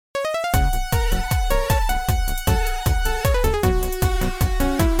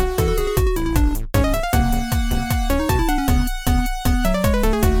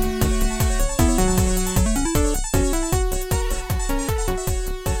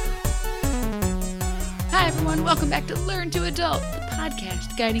everyone. Welcome back to Learn to Adult, the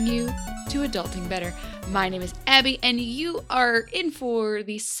podcast guiding you to adulting better. My name is Abby, and you are in for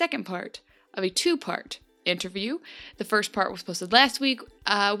the second part of a two-part interview. The first part was posted last week.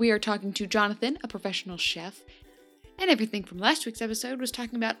 We are talking to Jonathan, a professional chef, and everything from last week's episode was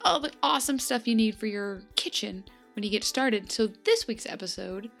talking about all the awesome stuff you need for your kitchen when you get started. So this week's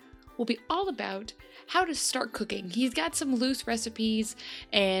episode will be all about how to start cooking. He's got some loose recipes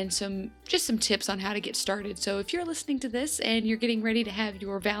and some tips on how to get started. So if you're listening to this and you're getting ready to have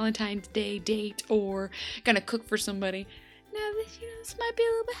your Valentine's Day date or gonna cook for somebody, now this might be a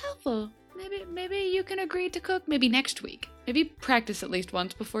little bit helpful. Maybe you can agree to cook maybe next week. Maybe practice at least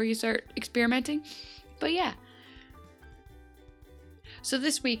once before you start experimenting. But yeah. So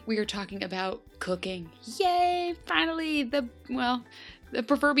this week we are talking about cooking. Yay! Finally, the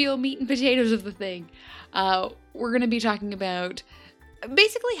proverbial meat and potatoes of the thing. We're going to be talking about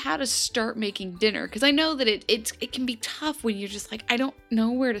basically how to start making dinner, because I know that it can be tough when you're just like, I don't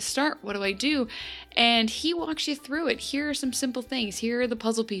know where to start. What do I do? And he walks you through it. Here are some simple things. Here are the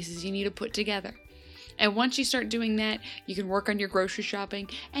puzzle pieces you need to put together. And once you start doing that, you can work on your grocery shopping,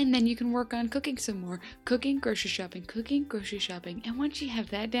 and then you can work on cooking some more. Cooking, grocery shopping. And once you have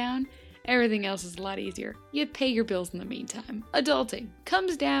that down, everything else is a lot easier. You pay your bills in the meantime. Adulting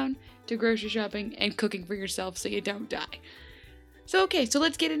comes down to grocery shopping and cooking for yourself so you don't die. So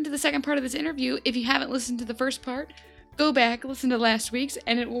let's get into the second part of this interview. If you haven't listened to the first part, go back, listen to last week's,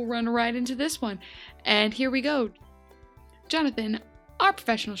 and it will run right into this one. And here we go. Jonathan, our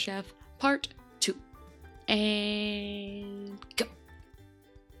professional chef, part 2. And go.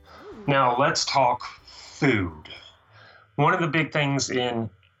 Now let's talk food. One of the big things in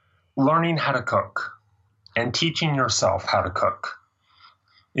learning how to cook and teaching yourself how to cook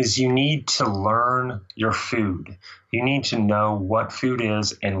is you need to learn your food. You need to know what food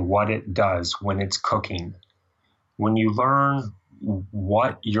is and what it does when it's cooking. When you learn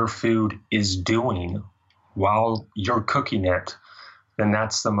what your food is doing while you're cooking it, then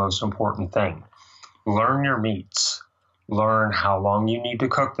that's the most important thing. Learn your meats. Learn how long you need to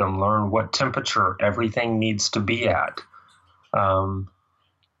cook them. Learn what temperature everything needs to be at.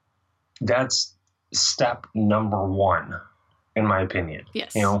 That's step number 1, in my opinion.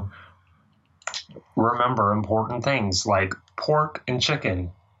 Yes. Remember important things like pork and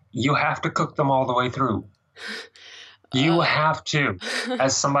chicken. You have to cook them all the way through. You have to.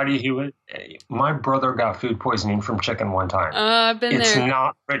 As somebody my brother got food poisoning from chicken one time. I've been there. It's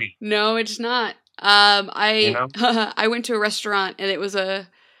not pretty. No, it's not. I went to a restaurant and I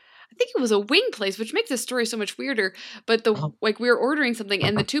think it was a wing place, which makes this story so much weirder. But we were ordering something,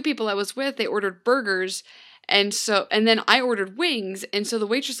 and the two people I was with, they ordered burgers, and then I ordered wings, and so the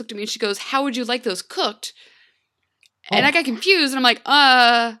waitress looked at me and she goes, "How would you like those cooked?" And I got confused, and I'm like,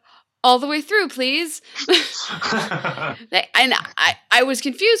 all the way through, please. And I was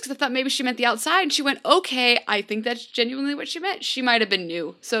confused because I thought maybe she meant the outside, and she went, "Okay, I think that's genuinely what she meant." She might have been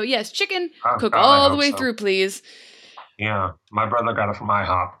new. So yes, chicken, cook all the way through, please. Yeah, my brother got it from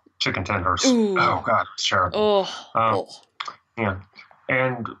IHOP. Chicken tenders. Ooh. Oh, God, it's terrible. Yeah.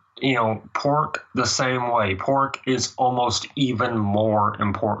 And, pork the same way. Pork is almost even more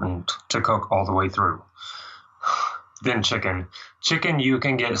important to cook all the way through than chicken. Chicken, you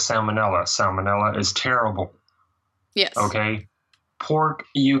can get salmonella. Salmonella is terrible. Yes. Okay? Pork,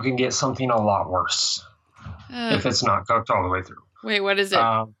 you can get something a lot worse if it's not cooked all the way through. Wait, what is it?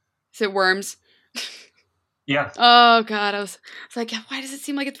 Is it worms? Yeah. Oh God, I was like, why does it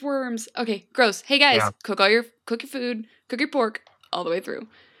seem like it's worms? Okay, gross. Hey guys, cook your food, cook your pork all the way through.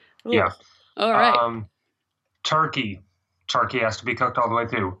 Ooh. Yeah. All right. Turkey has to be cooked all the way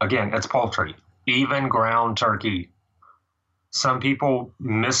through. Again, it's poultry, even ground turkey. Some people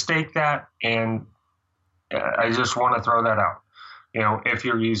mistake that, and I just want to throw that out. If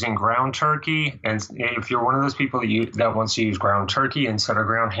you're using ground turkey, and if you're one of those people that wants to use ground turkey instead of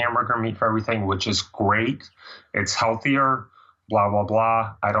ground hamburger meat for everything, which is great, it's healthier, blah, blah,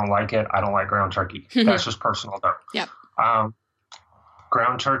 blah. I don't like it. I don't like ground turkey. That's just personal though. Yeah.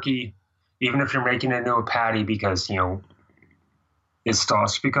 Ground turkey, even if you're making it into a patty, because, it still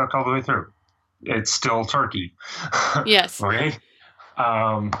has to be cooked all the way through. It's still turkey. Yes. Okay.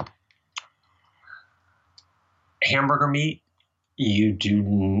 Hamburger meat.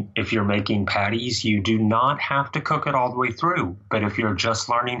 If you're making patties, you do not have to cook it all the way through. But if you're just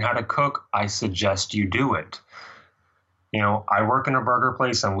learning how to cook, I suggest you do it. I work in a burger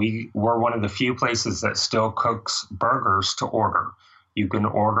place, and we're one of the few places that still cooks burgers to order. You can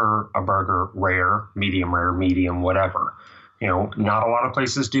order a burger rare, medium, whatever. Not a lot of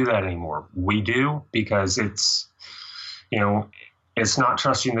places do that anymore. We do because it's, It's not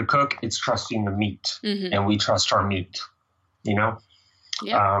trusting the cook, it's trusting the meat. Mm-hmm. And we trust our meat, you know?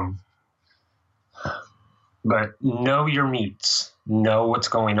 Yeah. But know your meats, know what's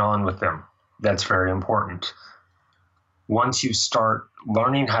going on with them. That's very important. Once you start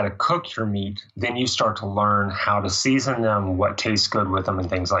learning how to cook your meat, then you start to learn how to season them, what tastes good with them, and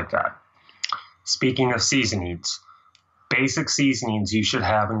things like that. Speaking of seasonings, basic seasonings you should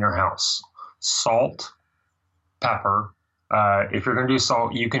have in your house: salt, pepper. If you're going to do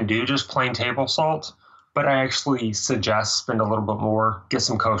salt, you can do just plain table salt, but I actually suggest spend a little bit more, get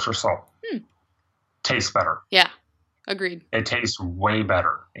some kosher salt. Tastes better. Yeah, agreed. It tastes way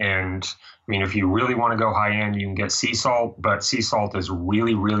better. And I mean, if you really want to go high end, you can get sea salt, but sea salt is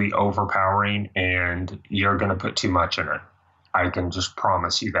really, really overpowering and you're going to put too much in it. I can just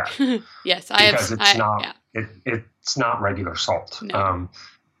promise you that. Yes, because it's not regular salt. No.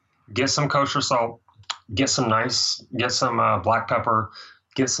 Get some kosher salt, get some black pepper,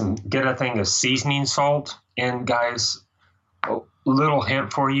 get a thing of seasoning salt. And guys, a little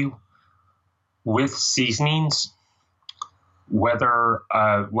hint for you: with seasonings, whether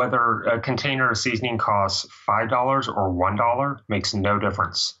a container of seasoning costs $5 or $1 makes no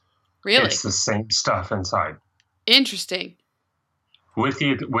difference. Really? It's the same stuff inside. Interesting. With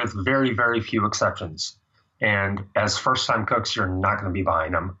very, very few exceptions. And as first-time cooks, you're not going to be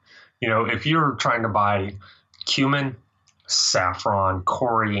buying them. You know, if you're trying to buy cumin, saffron,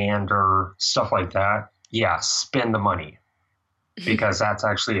 coriander, stuff like that, yeah, spend the money, because that's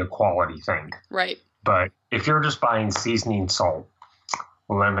actually a quality thing. Right. But if you're just buying seasoning salt,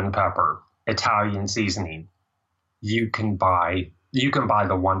 lemon pepper, Italian seasoning, you can buy the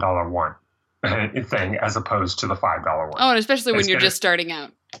 $1 one thing as opposed to the $5 one. Oh, and especially when you're just starting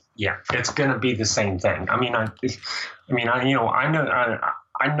out. Yeah, it's going to be the same thing. I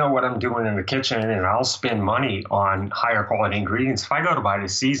know what I'm doing in the kitchen, and I'll spend money on higher quality ingredients. If I go to buy the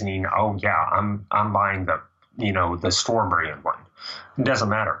seasoning, oh yeah, I'm buying the store brand one. It doesn't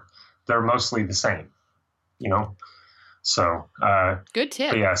matter. They're mostly the same, So good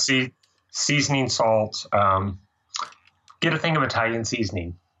tip. But yeah, seasoning salt. Get a thing of Italian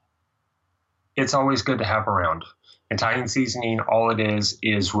seasoning. It's always good to have around. Italian seasoning, all it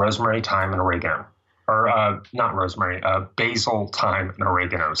is rosemary, thyme, and oregano. Or not rosemary, basil, thyme, and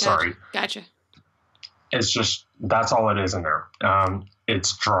oregano. Gotcha. Sorry. Gotcha. It's just, that's all it is in there.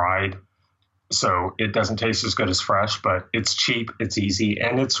 It's dried, so it doesn't taste as good as fresh, but it's cheap, it's easy,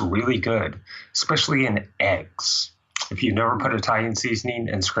 and it's really good, especially in eggs. If you've never put Italian seasoning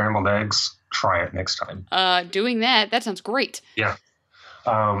in scrambled eggs, try it next time. Doing that sounds great. Yeah.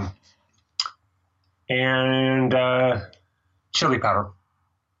 And chili powder.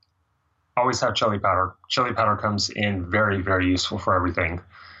 Always have chili powder. Chili powder comes in very, very useful for everything.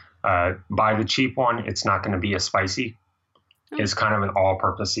 Buy the cheap one. It's not going to be as spicy. It's kind of an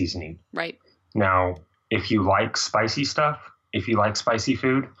all-purpose seasoning. Right. Now, if you like spicy stuff, if you like spicy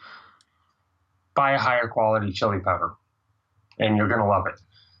food, buy a higher quality chili powder, and you're going to love it.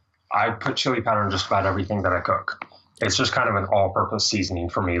 I put chili powder in just about everything that I cook. It's just kind of an all-purpose seasoning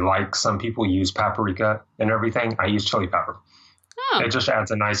for me. Like some people use paprika and everything, I use chili powder. Oh. It just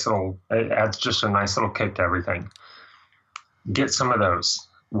adds a nice little kick to everything. Get some of those.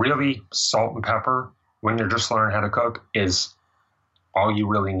 Really, salt and pepper, when you're just learning how to cook, is all you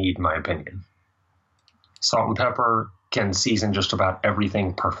really need, in my opinion. Salt and pepper can season just about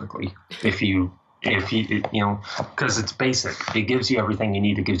everything perfectly. If you because it's basic. It gives you everything you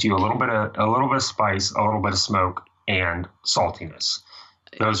need. It gives you a little bit of spice, a little bit of smoke, and saltiness.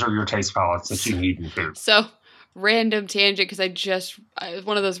 Those are your taste palettes that you need in food. So, random tangent, because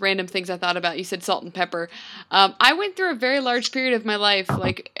one of those random things I thought about. You said salt and pepper. I went through a very large period of my life,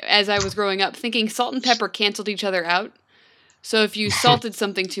 like as I was growing up, thinking salt and pepper canceled each other out. So if you salted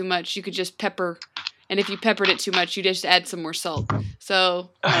something too much, you could just pepper. And if you peppered it too much, you just add some more salt.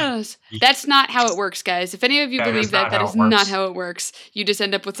 So that's not how it works, guys. If any of you believe that is not how it works. You just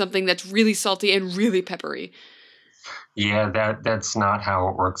end up with something that's really salty and really peppery. Yeah, that's not how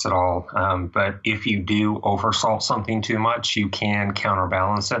it works at all. But if you do oversalt something too much, you can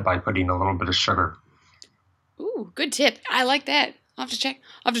counterbalance it by putting a little bit of sugar. Ooh, good tip. I like that. I'll have to check.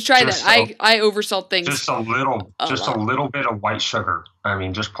 I'll have to try that. I oversalt things. Just a little bit of white sugar. I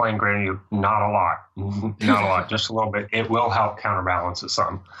mean, just plain granule, not a lot. Not a lot, just a little bit. It will help counterbalance it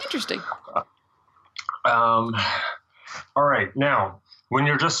some. Interesting. All right. Now, when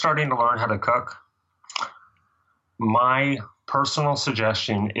you're just starting to learn how to cook, my personal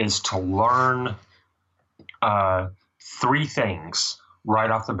suggestion is to learn 3 things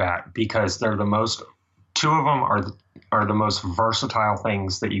right off the bat, because they're two of them are the most versatile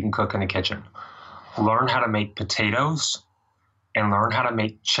things that you can cook in a kitchen. Learn how to make potatoes and learn how to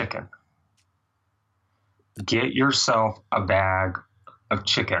make chicken. Get yourself a bag of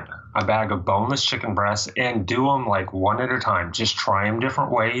chicken, a bag of boneless chicken breasts, and do them like one at a time. Just try them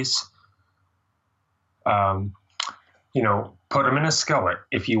different ways. Put them in a skillet.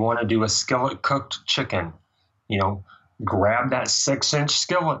 If you want to do a skillet cooked chicken, grab that 6-inch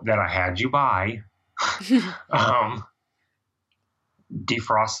skillet that I had you buy.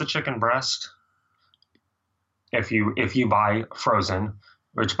 Defrost the chicken breast. If you buy frozen,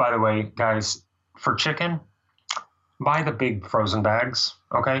 which by the way, guys, for chicken, buy the big frozen bags.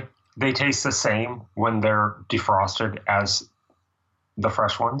 Okay, they taste the same when they're defrosted as the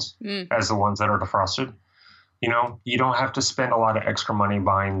fresh ones, as the ones that are defrosted. You don't have to spend a lot of extra money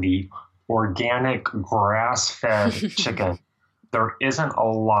buying the organic grass-fed chicken. There isn't a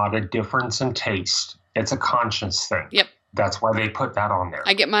lot of difference in taste. It's a conscience thing. Yep. That's why they put that on there.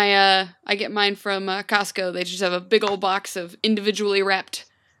 I get mine from Costco. They just have a big old box of individually wrapped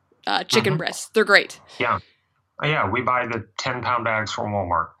chicken breasts. They're great. Yeah. Yeah, we buy the 10-pound bags from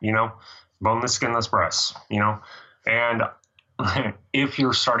Walmart, boneless, skinless breasts, and if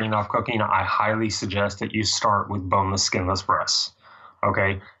you're starting off cooking, I highly suggest that you start with boneless, skinless breasts.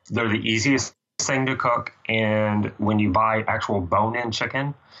 Okay, they're the easiest thing to cook, and when you buy actual bone-in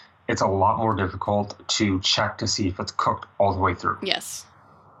chicken, it's a lot more difficult to check to see if it's cooked all the way through. Yes.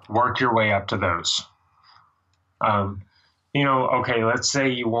 Work your way up to those. Okay, let's say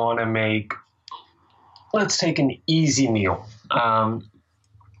you want to let's take an easy meal.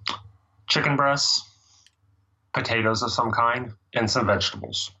 Chicken breasts, potatoes of some kind, and some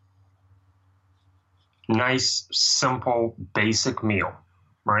vegetables. Nice, simple, basic meal,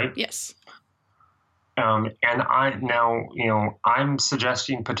 right? Yes. And I'm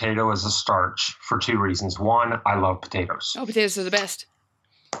suggesting potato as a starch for 2 reasons. 1, I love potatoes. Oh, potatoes are the best.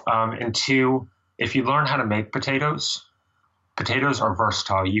 And 2, if you learn how to make potatoes are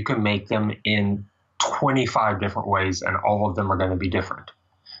versatile. You can make them in 25 different ways, and all of them are going to be different.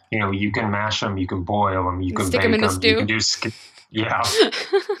 You can mash them, you can boil them, you can stick bake them in a them, stew. you can do yeah.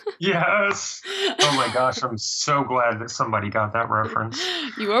 Yes. Oh my gosh, I'm so glad that somebody got that reference.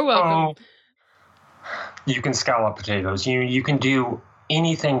 You are welcome. You can scallop potatoes. You can do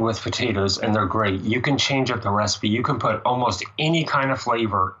anything with potatoes, and they're great. You can change up the recipe. You can put almost any kind of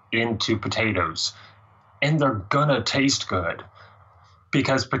flavor into potatoes, and they're gonna taste good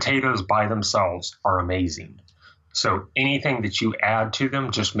because potatoes by themselves are amazing. So anything that you add to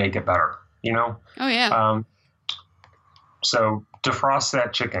them, just make it better, Oh, yeah. So defrost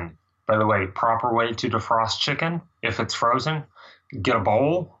that chicken. By the way, proper way to defrost chicken, if it's frozen, get a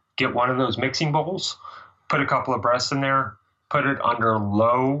bowl, get one of those mixing bowls, put a couple of breasts in there, put it under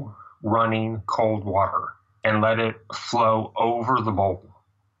low running cold water, and let it flow over the bowl.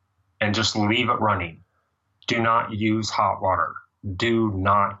 And just leave it running. Do not use hot water. Do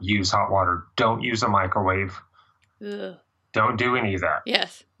not use hot water. Don't use a microwave. Ugh. Don't do any of that.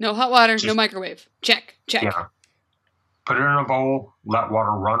 Yes. No hot water, no microwave. Check. Yeah. Put it in a bowl, let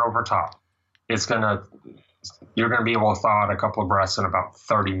water run over top. You're gonna be able to thaw out a couple of breasts in about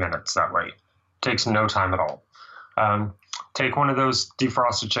 30 minutes that way. Takes no time at all. Take one of those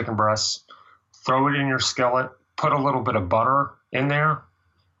defrosted chicken breasts, throw it in your skillet, put a little bit of butter in there,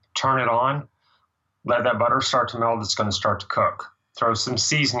 turn it on, let that butter start to melt. It's going to start to cook. Throw some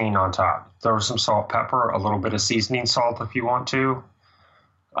seasoning on top. Throw some salt, pepper, a little bit of seasoning salt if you want to,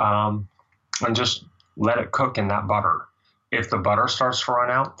 and just let it cook in that butter. If the butter starts to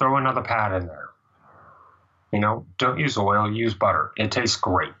run out, throw another pat in there. Don't use oil, use butter. It tastes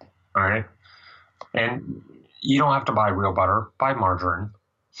great, all right? And you don't have to buy real butter. Buy margarine.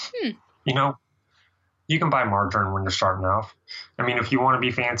 You can buy margarine when you're starting off. If you want to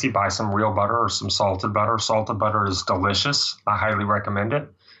be fancy, buy some real butter or some salted butter. Salted butter is delicious. I highly recommend it.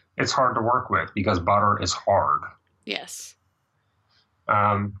 It's hard to work with because butter is hard. Yes.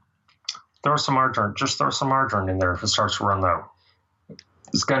 Throw some margarine. Just throw some margarine in there if it starts to run low.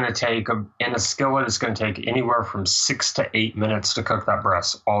 It's going to take, in a skillet, it's going to take anywhere from 6 to 8 minutes to cook that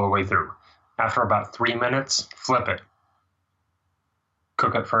breast all the way through. After about 3 minutes, flip it.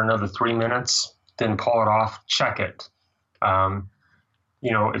 Cook it for another 3 minutes, then pull it off, check it.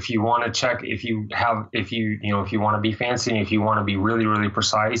 If you want to check, if you want to be fancy, if you want to be really, really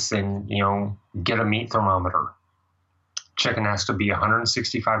precise, then, get a meat thermometer. Chicken has to be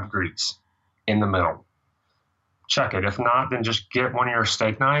 165 degrees in the middle. Check it. If not, then just get one of your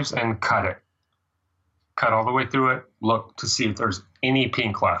steak knives and cut it. Cut all the way through it. Look to see if there's any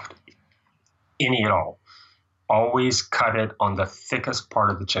pink left. Any at all. Always cut it on the thickest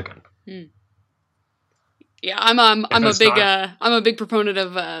part of the chicken. Yeah, I'm a it's big not, I'm a big proponent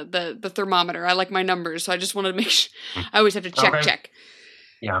of the thermometer. I like my numbers, so I just wanted to make sure. I always have to okay, check.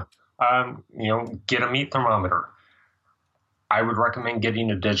 yeah. Get a meat thermometer. I would recommend getting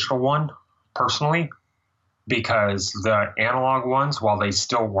a digital one personally because the analog ones, while they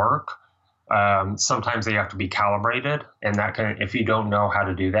still work, sometimes they have to be calibrated, and if you don't know how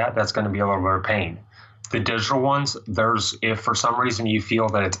to do that, that's going to be a little bit of pain. The digital ones, if for some reason you feel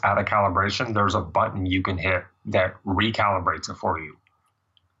that it's out of calibration, there's a button you can hit that recalibrates it for you.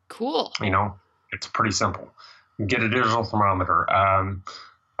 Cool. It's pretty simple. Get a digital thermometer. All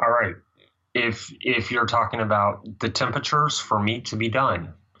right. If you're talking about the temperatures for meat to be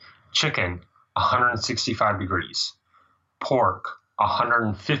done, chicken 165 degrees, pork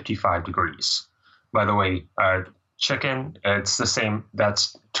 155 degrees. By the way, chicken, it's the same.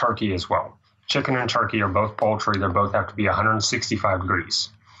 That's turkey as well. Chicken and turkey are both poultry. They both have to be 165 degrees.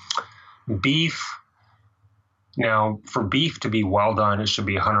 Beef, now for beef to be well done, it should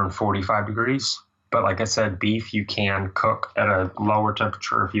be 145 degrees. But like I said, beef you can cook at a lower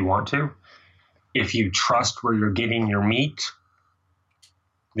temperature if you want to. If you trust where you're getting your meat,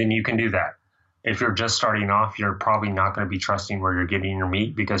 then you can do that. If you're just starting off, you're probably not going to be trusting where you're getting your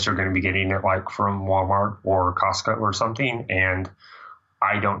meat because you're going to be getting it like from Walmart or Costco or something. And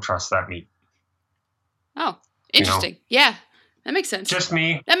I don't trust that meat. Oh, interesting. Yeah, that makes sense. Just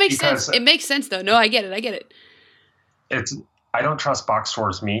me. That makes sense. It makes sense, though. No, I get it. I don't trust box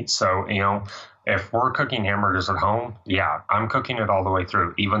stores meat. So, if we're cooking hamburgers at home, yeah, I'm cooking it all the way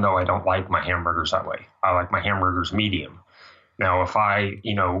through, even though I don't like my hamburgers that way. I like my hamburgers medium. Now, if I,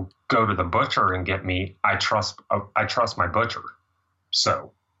 go to the butcher and get meat, I trust my butcher.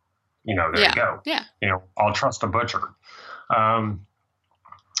 So, there you go. Yeah. I'll trust a butcher.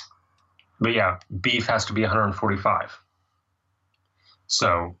 But yeah, beef has to be 145.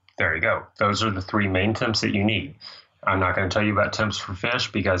 So there you go. Those are the three main temps that you need. I'm not going to tell you about temps for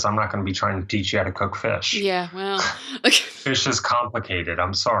fish because I'm not going to be trying to teach you how to cook fish. Yeah, well. Fish is complicated.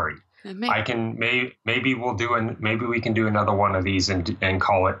 I'm sorry. I can maybe we can do another one of these and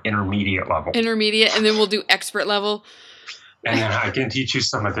call it intermediate level. Intermediate, and then we'll do expert level. And then I can teach you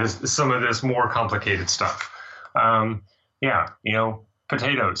some of this more complicated stuff.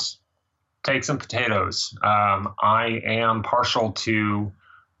 Potatoes. Take some potatoes. I am partial to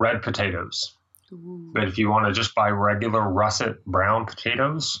red potatoes. Ooh. But if you want to just buy regular russet brown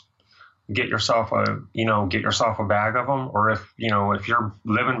potatoes, get yourself a bag of them. Or if you're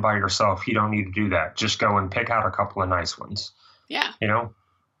living by yourself, you don't need to do that. Just go and pick out a couple of nice ones. Yeah. You're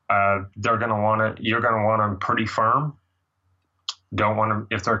gonna want to. You're gonna want them pretty firm. Don't want them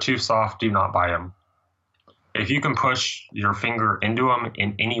if they're too soft. Do not buy them. If you can push your finger into them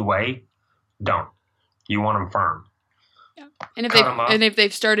in any way, don't. You want them firm. Yeah. And if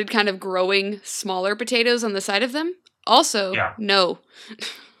they've started kind of growing smaller potatoes on the side of them, also no.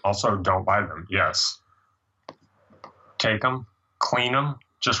 Also, don't buy them. Yes. Take them, clean them,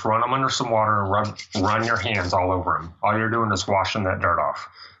 just run them under some water and run your hands all over them. All you're doing is washing that dirt off.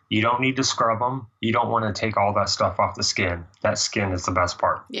 You don't need to scrub them. You don't want to take all that stuff off the skin. That skin is the best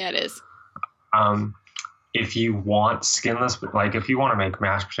part. Yeah, it is. If you want skinless, like if you want to make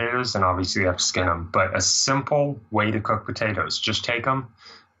mashed potatoes, then obviously you have to skin them. But a simple way to cook potatoes, just take them,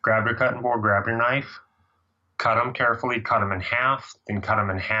 grab your cutting board, grab your knife, cut them carefully, cut them in half, then cut them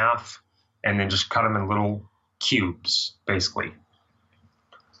in half, and then just cut them in little cubes, basically.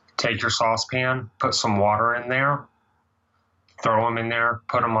 Take your saucepan, put some water in there, throw them in there,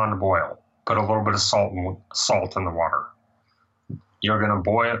 put them on to boil. Put a little bit of salt in the water. You're going to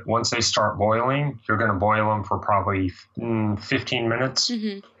boil, once they start boiling, you're going to boil them for probably 15 minutes.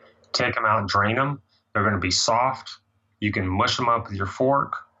 Mm-hmm. Take them out and drain them. They're going to be soft. You can mush them up with your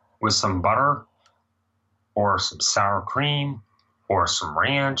fork with some butter or some sour cream or some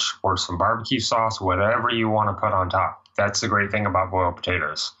ranch or some barbecue sauce, whatever you want to put on top. That's the great thing about boiled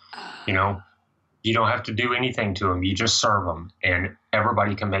potatoes. You don't have to do anything to them. You just serve them, and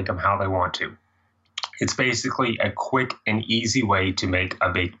everybody can make them how they want to. It's basically a quick and easy way to make a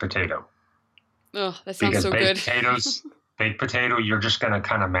baked potato. Oh, that sounds so good. Baked potato, you're just going to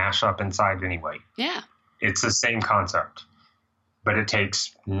kind of mash up inside anyway. Yeah. It's the same concept, but it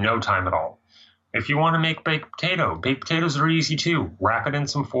takes no time at all. If you want to make baked potatoes are easy too. Wrap it in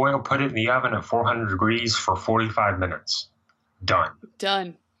some foil, put it in the oven at 400 degrees for 45 minutes.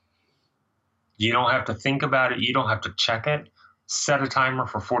 Done. You don't have to think about it. You don't have to check it. Set a timer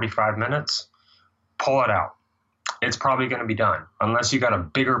for 45 minutes. Pull it out. It's probably going to be done. Unless you got a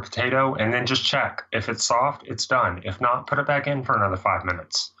bigger potato, and then just check. If it's soft, it's done. If not, put it back in for another 5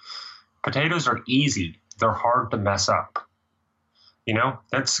 minutes. Potatoes are easy. They're hard to mess up. You know,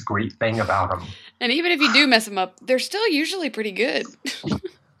 that's the great thing about them. And even if you do mess them up, they're still usually pretty good.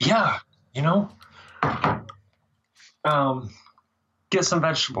 Yeah, you know. Get some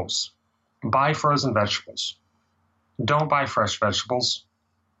vegetables. Buy frozen vegetables. Don't buy fresh vegetables.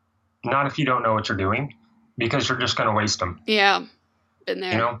 Not if you don't know what you're doing, because you're just going to waste them. Yeah, been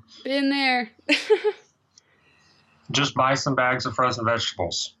there. You know, been there. just buy some bags of frozen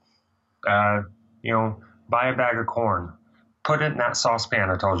vegetables. You know, buy a bag of corn. Put it in that saucepan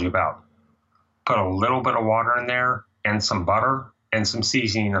I told you about. Put a little bit of water in there and some butter and some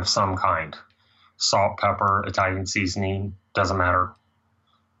seasoning of some kind. Salt, pepper, Italian seasoning, doesn't matter.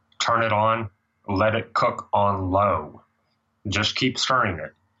 Turn it on, let it cook on low. Just keep stirring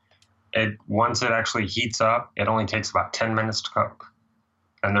it. Once it actually heats up, it only takes about 10 minutes to cook.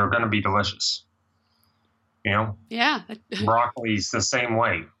 And they're going to be delicious. You know? Yeah. Broccoli's the same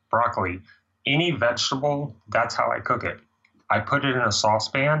way. Broccoli, any vegetable, that's how I cook it. I put it in a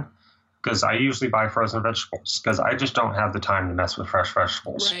saucepan because I usually buy frozen vegetables because I just don't have the time to mess with fresh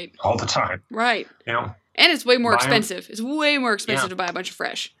vegetables all the time. Right. You know? And it's way more expensive. It's way more expensive to buy a bunch of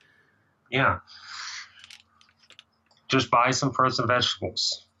fresh. Yeah. Just buy some frozen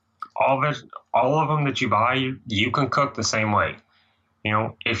vegetables. All of them that you buy, you can cook the same way. You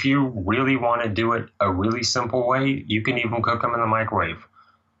know, if you really want to do it a really simple way, you can even cook them in the microwave.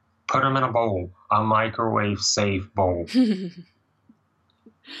 Put them in a bowl, a microwave-safe bowl.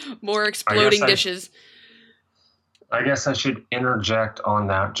 More exploding dishes. I guess I should interject on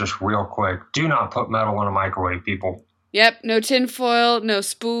that just real quick. Do not put metal in a microwave, people. Yep, no tin foil, no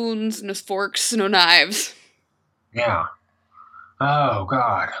spoons, no forks, no knives. Yeah. Oh,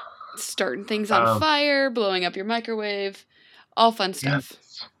 God. Starting things on fire, blowing up your microwave, all fun stuff.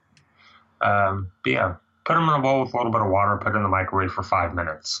 Yeah. Put them in a bowl with a little bit of water, put it in the microwave for 5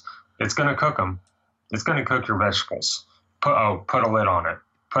 minutes. It's going to cook them. It's going to cook your vegetables. Put a lid on it.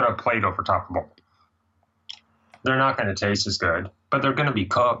 Put a plate over top of the bowl. They're not going to taste as good, but they're going to be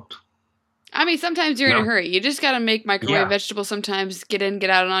cooked. I mean, sometimes you're in a hurry. You just got to make microwave vegetables sometimes, get in, get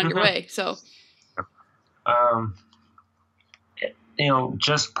out, and on your way. So, you know,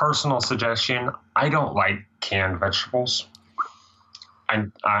 just personal suggestion, I don't like canned vegetables.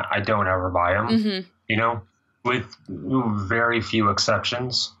 I don't ever buy them, you know, with very few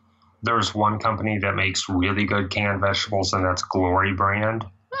exceptions. There's one company that makes really good canned vegetables, and that's Glory brand.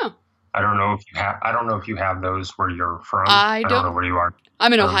 Oh. I don't know if you have those where you're from. I don't know where you are.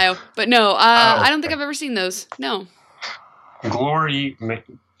 I'm in Ohio, but no, I don't think I've ever seen those. No. Glory,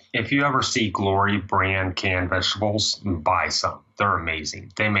 if you ever see Glory brand canned vegetables, buy some. They're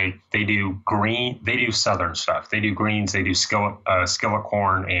amazing. They do southern stuff. They do greens, they do skillet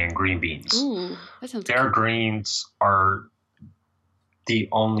corn and green beans. Ooh, that sounds Their good. greens are the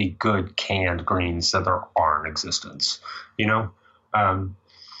only good canned greens that there are in existence. You know?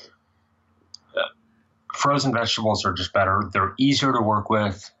 Frozen vegetables are just better. They're easier to work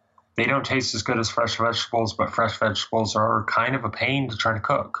with. They don't taste as good as fresh vegetables, but fresh vegetables are kind of a pain to try to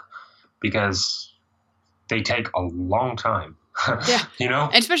cook because they take a long time. Yeah. You know?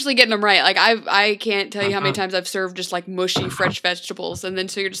 And especially getting them right. Like, I can't tell you how many times I've served just like mushy fresh vegetables. And then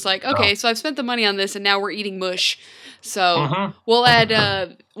so you're just like, okay, so I've spent the money on this and now we're eating mush. So we'll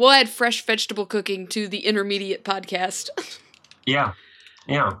add fresh vegetable cooking to the intermediate podcast. Yeah.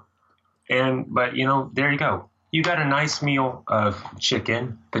 Yeah. But you know, there you go. You got a nice meal of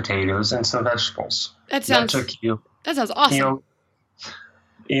chicken, potatoes, and some vegetables. That sounds awesome.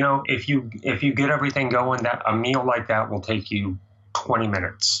 You know, if you get everything going, that a meal like that will take you 20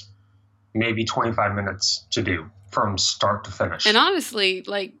 minutes, maybe 25 minutes to do from start to finish. And honestly,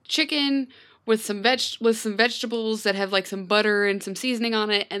 like chicken with some vegetables that have like some butter and some seasoning on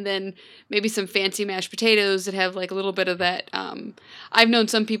it, and then maybe some fancy mashed potatoes that have like a little bit of that. I've known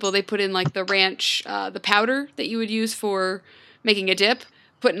some people, they put in like the ranch, the powder that you would use for making a dip,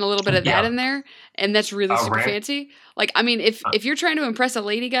 putting a little bit of that in there, and that's really super fancy. Like, I mean, if you're trying to impress a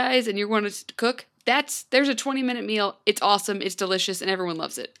lady, guys, and you want to cook, there's a 20-minute meal. It's awesome, it's delicious, and everyone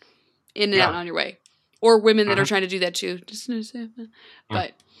loves it. In and out on your way. Or women that are trying to do that too.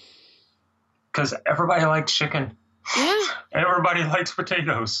 But because everybody likes chicken. Yeah. Everybody likes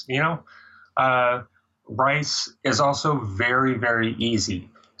potatoes, you know? Rice is also very, very easy.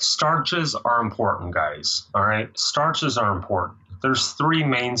 Starches are important, guys. All right? Starches are important. There's 3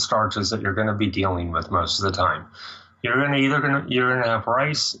 main starches that you're going to be dealing with most of the time. You're going to have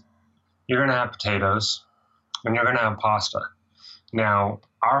rice, you're going to have potatoes, and you're going to have pasta. Now,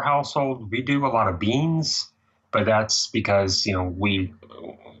 our household, we do a lot of beans, but that's because, you know, we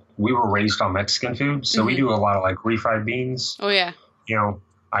were raised on Mexican food, so we do a lot of like refried beans. Oh yeah. You know,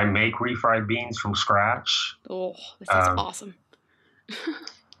 I make refried beans from scratch. Oh, this is awesome.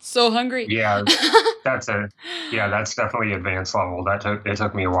 So hungry. Yeah, that's definitely advanced level. It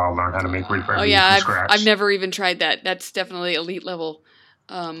took me a while to learn how to make refried Oh beef yeah, from I've scratch. never even tried that. That's definitely elite level.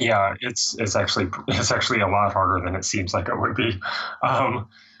 Yeah, it's actually a lot harder than it seems like it would be. Um,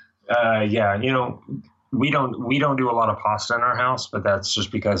 yeah, we don't do a lot of pasta in our house, but that's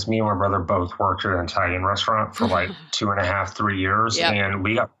just because me and my brother both worked at an Italian restaurant for like 2.5, 3 years, Yep. and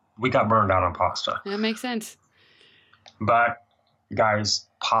we got burned out on pasta. That makes sense. But guys,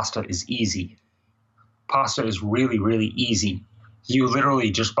 pasta is easy. Pasta is really, really easy. You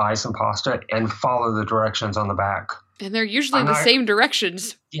literally just buy some pasta and follow the directions on the back. And they're usually I'm the not, same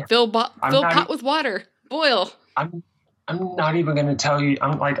directions. yeah, Fill I'm not, pot with water. Boil. I'm, I'm not even going to tell you.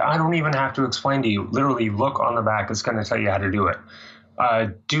 I'm like, I don't even have to explain to you. Literally, look on the back. It's going to tell you how to do it.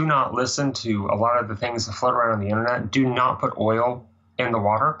 Do not listen to a lot of the things that float around on the internet. Do not put oil in the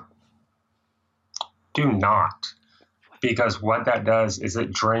water. Do not. Because what that does is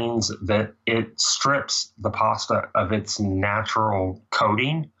it strips the pasta of its natural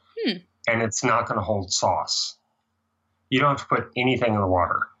coating, and it's not going to hold sauce. You don't have to put anything in the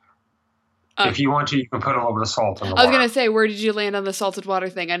water. If you want to, you can put a little bit of salt in the water. I was going to say, where did you land on the salted water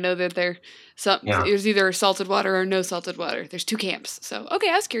thing? I know that there's either salted water or no salted water. There's two camps. So,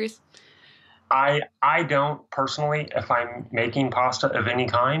 okay, I was curious. I don't personally, if I'm making pasta of any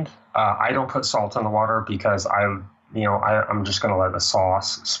kind, I don't put salt in the water because I'm just going to let the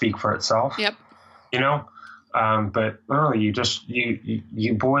sauce speak for itself. Yep. But literally,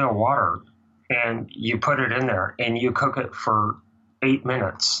 you boil water and you put it in there and you cook it for 8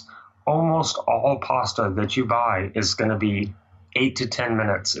 minutes. Almost all pasta that you buy is going to be 8 to 10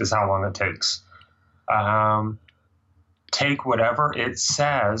 minutes is how long it takes. Take whatever it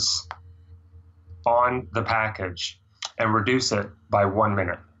says on the package and reduce it by 1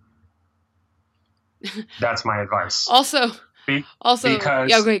 minute. That's my advice. Also, because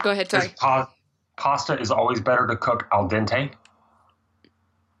yeah, okay, go ahead. Sorry. Pasta is always better to cook al dente,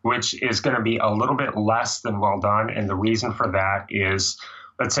 which is going to be a little bit less than well done. And the reason for that is,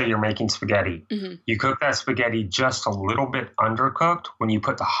 let's say you're making spaghetti. Mm-hmm. You cook that spaghetti just a little bit undercooked. When you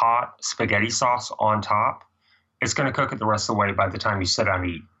put the hot spaghetti sauce on top, it's going to cook it the rest of the way by the time you sit down to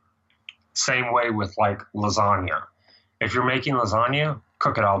eat. Same way with like lasagna. If you're making lasagna,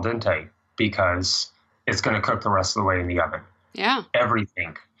 cook it al dente because it's going to cook the rest of the way in the oven. Yeah.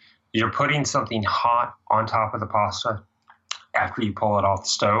 Everything. You're putting something hot on top of the pasta after you pull it off the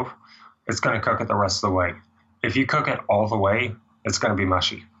stove, it's going to cook it the rest of the way. If you cook it all the way, it's going to be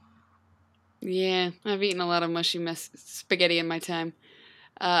mushy. Yeah, I've eaten a lot of mushy spaghetti in my time.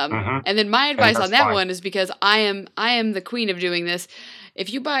 And then my advice on that one is because I am the queen of doing this.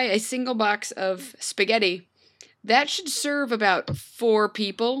 If you buy a single box of spaghetti, that should serve about 4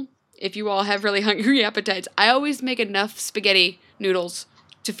 people if you all have really hungry appetites. I always make enough spaghetti noodles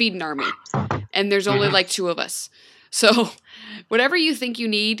to feed an army, and there's only like 2 of us. So whatever you think you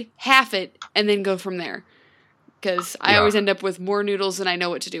need, half it, and then go from there. Because I always end up with more noodles than I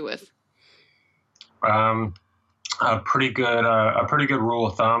know what to do with. A pretty good rule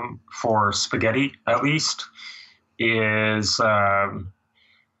of thumb for spaghetti, at least, is about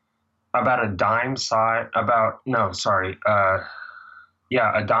a dime size. A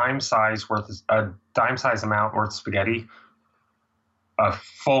dime size amount worth of spaghetti.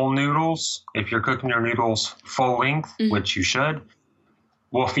 Full noodles, if you're cooking your noodles full length, which you should,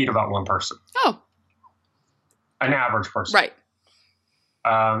 will feed about 1 person. Oh. An average person. Right.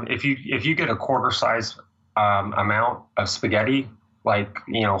 If you get a quarter size amount of spaghetti, like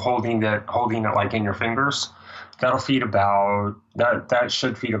holding it like in your fingers, that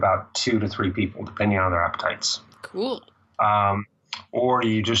should feed about 2 to 3 people, depending on their appetites. Cool. Or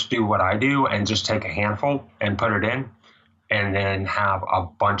you just do what I do and just take a handful and put it in, and then have a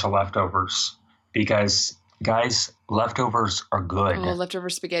bunch of leftovers, because guys, leftovers are good. Oh, leftover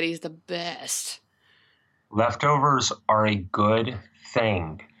spaghetti is the best. Leftovers are a good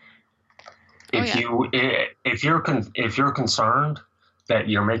thing. If you're concerned that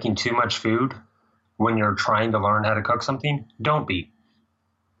you're making too much food when you're trying to learn how to cook something, don't be.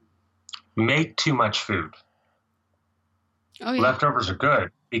 Make too much food. Oh, yeah. Leftovers are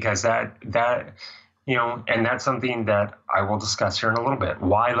good because that and that's something that I will discuss here in a little bit.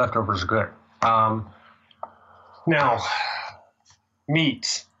 Why leftovers are good. Now,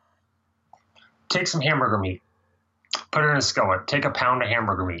 meat. Take some hamburger meat. Put it in a skillet. Take a pound of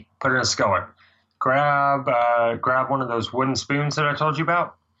hamburger meat. Put it in a skillet. Grab one of those wooden spoons that I told you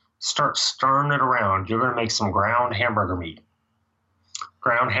about. Start stirring it around. You're going to make some ground hamburger meat.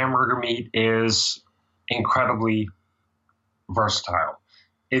 Ground hamburger meat is incredibly versatile.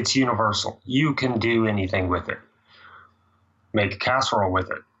 It's universal. You can do anything with it. Make a casserole with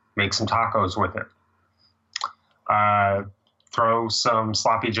it. Make some tacos with it. Throw some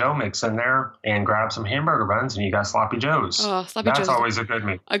sloppy Joe mix in there and grab some hamburger buns, and you got sloppy Joes. Oh, sloppy Joes. That's always a good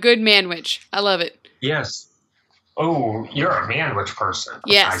meal. A good manwich. I love it. Yes. Oh, you're a manwich person.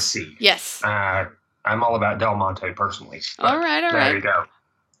 Yes. I see. Yes. I'm all about Del Monte personally. All right. There you go.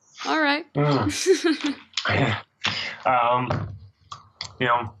 All right.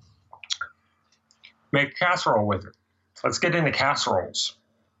 Make a casserole with it. Let's get into casseroles.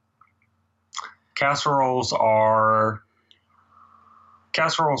 Casseroles are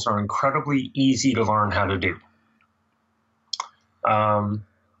incredibly easy to learn how to do.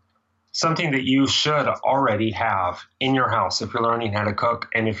 Something that you should already have in your house if you're learning how to cook.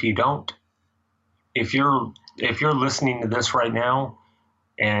 And if you don't, if you're listening to this right now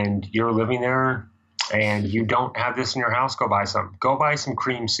and you're living there and you don't have this in your house, go buy some. Go buy some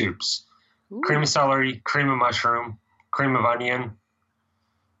cream soups. Ooh. Cream of celery, cream of mushroom, cream of onion,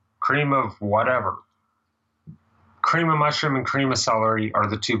 cream of whatever. Cream of mushroom and cream of celery are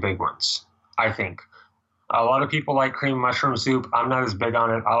the two big ones, I think. A lot of people like cream of mushroom soup. I'm not as big on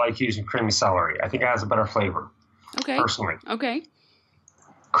it. I like using cream of celery. I think it has a better flavor. Okay. Personally. Okay.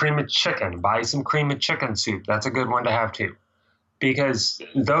 Cream of chicken. Buy some cream of chicken soup. That's a good one to have too. Because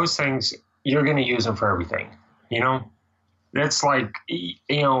those things, you're going to use them for everything. It's like,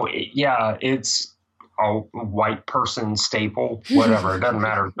 it's a white person staple, whatever. It doesn't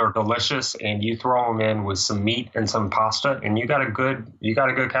matter. They're delicious, and you throw them in with some meat and some pasta, and you got a good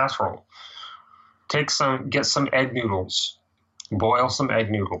casserole. Get some egg noodles, boil some egg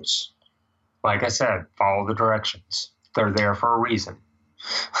noodles. Like I said, follow the directions. They're there for a reason.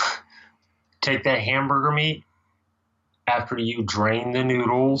 Take that hamburger meat after you drain the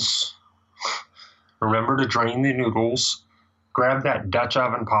noodles. Remember to drain the noodles. Grab that Dutch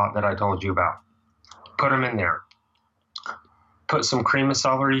oven pot that I told you about. Put them in there. Put some cream of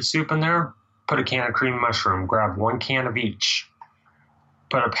celery soup in there. Put a can of cream of mushroom. Grab 1 can of each.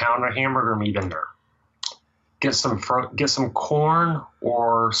 Put a pound of hamburger meat in there. Get some corn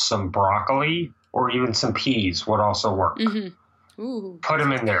or some broccoli or even some peas would also work. Mm-hmm. Ooh, put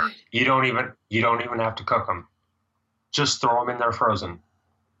them in there. You don't even have to cook them. Just throw them in there frozen.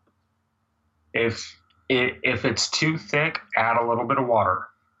 If it's too thick, add a little bit of water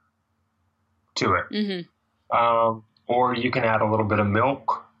to it. Mm-hmm. Or you can add a little bit of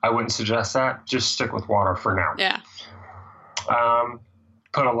milk. I wouldn't suggest that. Just stick with water for now. Yeah.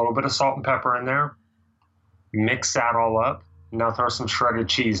 Put a little bit of salt and pepper in there. Mix that all up. Now throw some shredded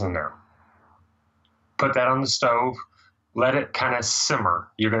cheese in there. Put that on the stove. Let it kind of simmer.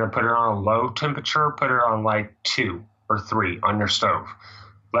 You're going to put it on a low temperature. Put it on like 2 or 3 on your stove.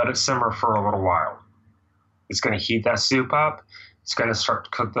 Let it simmer for a little while. It's going to heat that soup up. It's going to start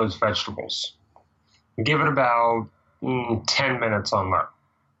to cook those vegetables. Give it about 10 minutes on low.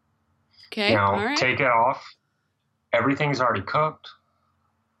 Okay. Now, all right. Take it off. Everything's already cooked.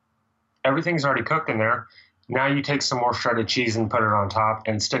 Everything's already cooked in there. Now you take some more shredded cheese and put it on top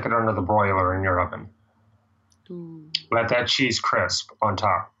and stick it under the broiler in your oven. Ooh. Let that cheese crisp on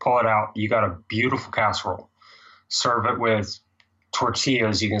top. Pull it out. You got a beautiful casserole. Serve it with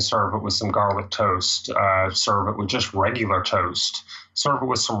tortillas. You can serve it with some garlic toast. Serve it with just regular toast. Serve it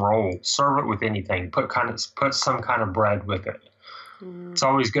with some rolls. Serve it with anything. Put some kind of bread with it. Mm. It's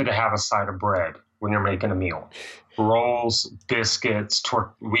always good to have a side of bread when you're making a meal. Rolls, biscuits.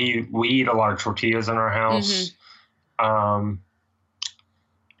 We eat a lot of tortillas in our house. Mm-hmm.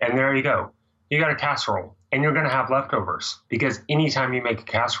 And there you go. You got a casserole. And you're going to have leftovers. Because anytime you make a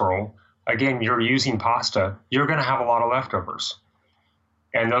casserole, again, you're using pasta, you're going to have a lot of leftovers.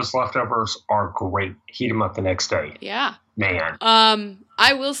 And those leftovers are great. Heat them up the next day. Yeah. Man.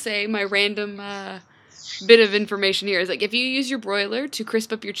 I will say my random bit of information here is like if you use your broiler to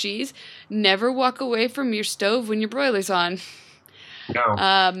crisp up your cheese, never walk away from your stove when your broiler's on.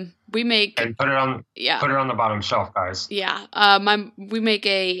 No. We make and put it on. Yeah. Put it on the bottom shelf, guys. Yeah. We make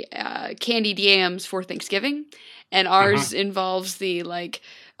a candied yams for Thanksgiving, and ours involves the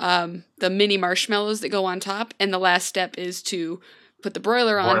mini marshmallows that go on top, and the last step is to put the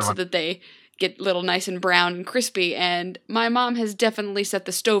broiler on so that they get little nice and brown and crispy. And my mom has definitely set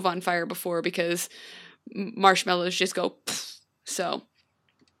the stove on fire before because marshmallows just go. Pfft. So.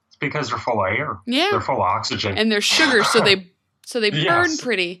 It's because they're full of air. Yeah. They're full of oxygen. And they're sugar, so they yes, burn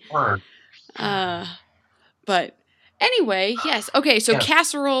pretty. Burn. But anyway, yes. Okay, so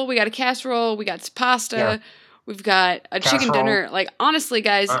casserole. We got a casserole. We got pasta. Yeah. We've got a chicken dinner. Like, honestly,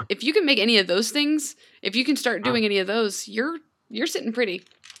 guys, if you can make any of those things, if you can start doing any of those, you're sitting pretty.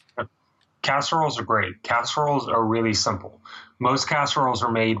 Casseroles are great. Casseroles are really simple. Most casseroles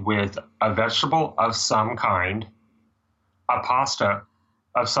are made with a vegetable of some kind, a pasta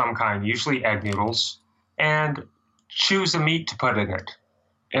of some kind, usually egg noodles, and choose a meat to put in it.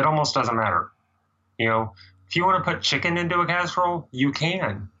 It almost doesn't matter. You know, if you want to put chicken into a casserole, you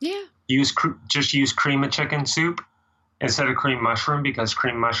can. Yeah. Just use cream of chicken soup instead of cream mushroom, because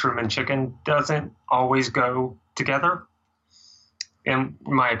cream mushroom and chicken doesn't always go together, in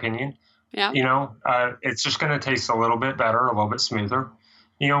my opinion. Yeah. You know, it's just going to taste a little bit better, a little bit smoother.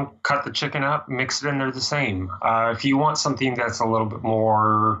 You know, cut the chicken up, mix it in there the same. If you want something that's a little bit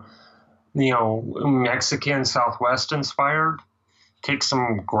more, you know, Mexican Southwest inspired, take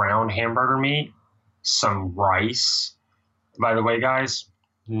some ground hamburger meat, some rice. By the way, guys,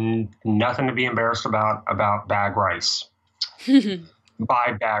 nothing to be embarrassed about bag rice.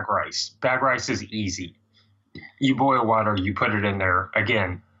 Buy bag rice. Bag rice is easy. You boil water, you put it in there.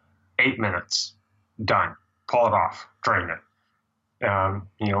 Again, 8 minutes. Done. Pull it off. Drain it.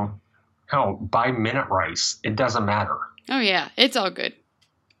 You know, hell, buy minute rice. It doesn't matter. Oh, yeah. It's all good.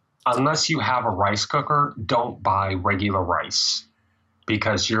 Unless you have a rice cooker, don't buy regular rice,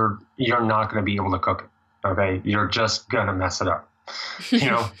 because you're not going to be able to cook it. Okay? You're just going to mess it up.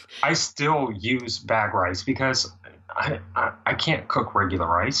 You know, I still use bag rice because I can't cook regular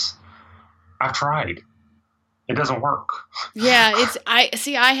rice. I've tried. It doesn't work. Yeah,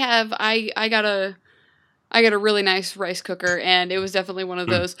 I got a really nice rice cooker, and it was definitely one of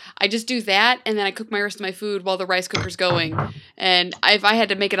those. I just do that, and then I cook my rest of my food while the rice cooker's going. And if I had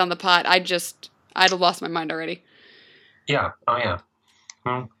to make it on the pot, I'd have lost my mind already. Yeah. Oh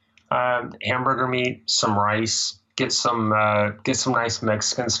yeah. Hamburger meat, some rice. Get some nice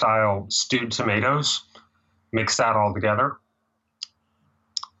Mexican style stewed tomatoes. Mix that all together,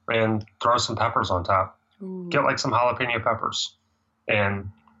 and throw some peppers on top. Ooh. Get like some jalapeno peppers, and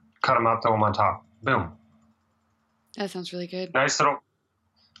cut them up, throw them on top. Boom. That sounds really good. Nice little.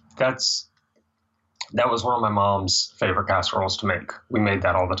 That was one of my mom's favorite casseroles to make. We made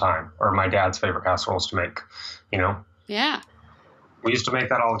that all the time, or my dad's favorite casseroles to make. You know. Yeah. We used to make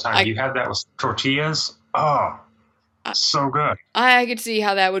that all the time. You had that with tortillas. Oh, so good. I could see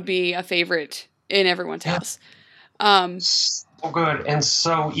how that would be a favorite in everyone's house. So good and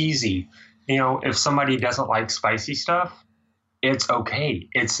so easy. You know, if somebody doesn't like spicy stuff, it's okay.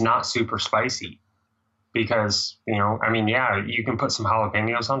 It's not super spicy, because, you know, I mean, yeah, you can put some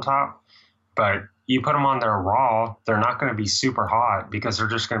jalapenos on top, but you put them on there raw, they're not going to be super hot because they're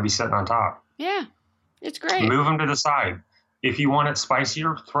just going to be sitting on top. Yeah, it's great. Move them to the side. If you want it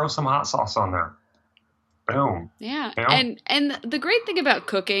spicier, throw some hot sauce on there. Boom. Yeah. You know? And the great thing about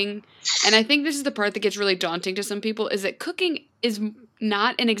cooking, and I think this is the part that gets really daunting to some people, is that cooking is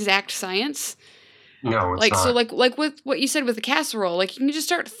not an exact science. No, it's like not. So like with what you said with the casserole, like you can just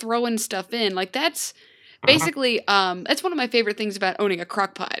start throwing stuff in. Like that's basically that's one of my favorite things about owning a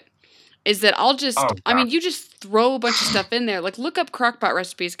crock pot. Is that I mean, you just throw a bunch of stuff in there. Like, look up crockpot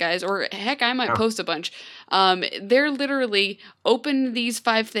recipes, guys, or heck, I might post a bunch. They're literally open these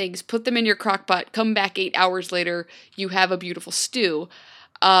 5 things, put them in your crockpot, come back 8 hours later, you have a beautiful stew.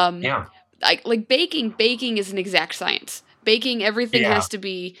 Like baking is an exact science. Baking, everything has to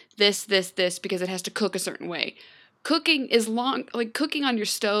be this, because it has to cook a certain way. Cooking is cooking on your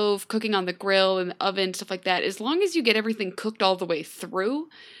stove, cooking on the grill and the oven, stuff like that. As long as you get everything cooked all the way through,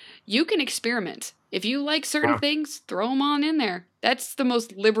 you can experiment. If you like certain things, throw them on in there. That's the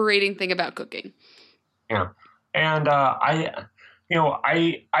most liberating thing about cooking. Yeah. And I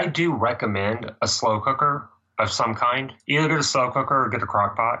do recommend a slow cooker of some kind. Either get a slow cooker or get a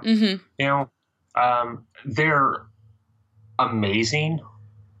crock pot. Mm-hmm. You know, they're amazing.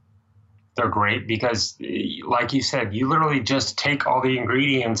 They're great because, like you said, you literally just take all the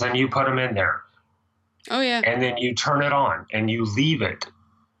ingredients and you put them in there. Oh, yeah. And then you turn it on and you leave it.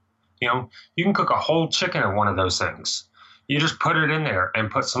 You know, you can cook a whole chicken in one of those things. You just put it in there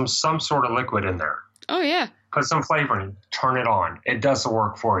and put some sort of liquid in there. Oh, yeah. Put some flavoring, turn it on. It does the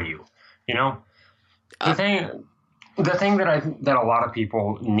work for you. You know, the thing that a lot of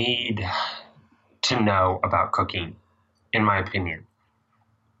people need to know about cooking, in my opinion,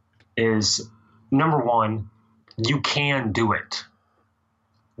 is number one, you can do it.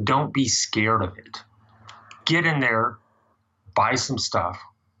 Don't be scared of it. Get in there, buy some stuff,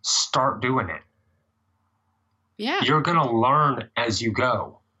 start doing it. Yeah. You're going to learn as you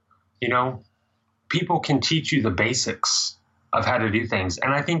go. You know, people can teach you the basics of how to do things.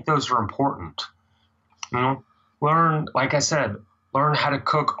 And I think those are important. You know, like I said, learn how to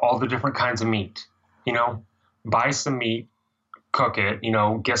cook all the different kinds of meat. You know, buy some meat, cook it, you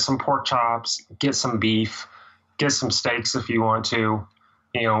know, get some pork chops, get some beef, get some steaks if you want to,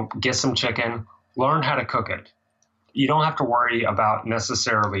 you know, get some chicken, learn how to cook it. You don't have to worry about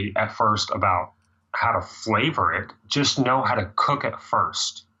necessarily at first about how to flavor it, just know how to cook it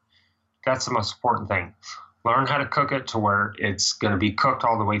first. That's the most important thing. Learn how to cook it to where it's going to be cooked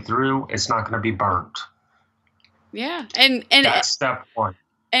all the way through. It's not going to be burnt. Yeah. That's step one.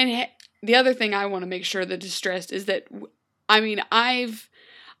 And the other thing I want to make sure that is stressed is that, I mean,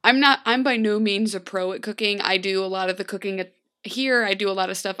 I'm by no means a pro at cooking. I do a lot of the cooking here. I do a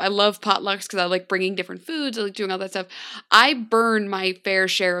lot of stuff. I love potlucks because I like bringing different foods. I like doing all that stuff. I burn my fair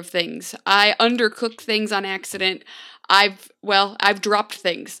share of things. I undercook things on accident. I've dropped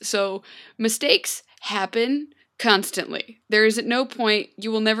things. So mistakes happen constantly. There is at no point,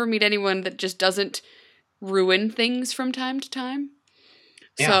 you will never meet anyone that just doesn't ruin things from time to time.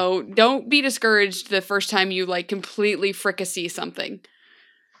 Yeah. So don't be discouraged the first time you like completely fricassee something.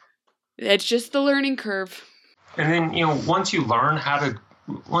 It's just the learning curve. And then, once you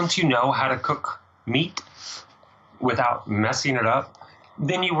know how to cook meat without messing it up,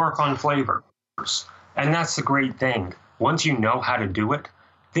 then you work on flavors. And that's the great thing. Once you know how to do it,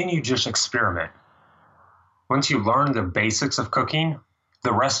 then you just experiment. Once you learn the basics of cooking,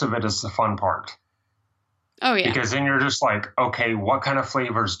 the rest of it is the fun part. Oh, yeah. Because then you're just like, okay, what kind of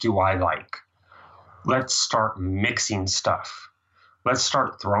flavors do I like? Let's start mixing stuff. Let's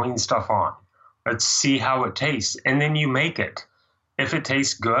start throwing stuff on. Let's see how it tastes. And then you make it. If it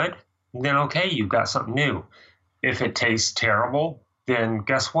tastes good, then okay, you've got something new. If it tastes terrible, then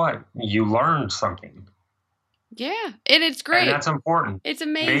guess what? You learned something. Yeah, and it's great. And that's important. It's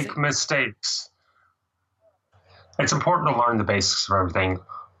amazing. Make mistakes. It's important to learn the basics of everything.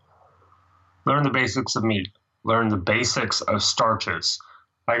 Learn the basics of meat. Learn the basics of starches.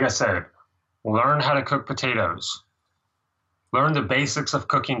 Like I said, learn how to cook potatoes. Learn the basics of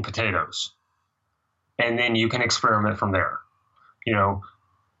cooking potatoes. And then you can experiment from there.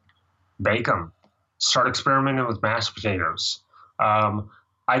 Bake them. Start experimenting with mashed potatoes.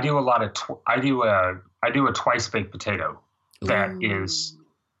 I do a lot of I do a twice baked potato that is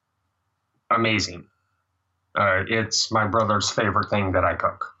amazing. It's my brother's favorite thing that I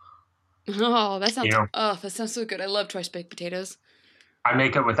cook. Oh, that sounds so good. I love twice baked potatoes. I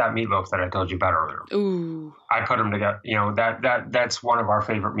make it with that meatloaf that I told you about earlier. Ooh. I put them together. That's one of our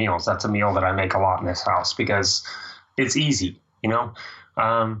favorite meals. That's a meal that I make a lot in this house because it's easy. Learn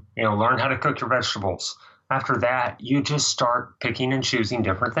how to cook your vegetables. After that, you just start picking and choosing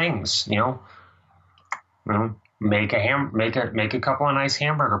different things. Make a couple of nice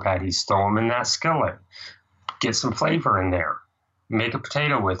hamburger patties. Throw them in that skillet. Get some flavor in there. Make a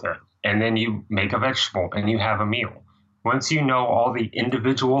potato with it, and then you make a vegetable, and you have a meal. Once you know all the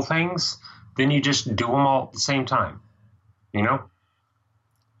individual things, then you just do them all at the same time.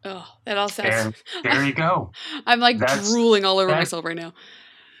 Oh, that all sounds... And there you go. I'm like drooling all over myself right now.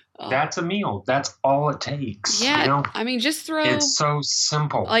 Oh. That's a meal. That's all it takes. Yeah, I mean, just throw... It's so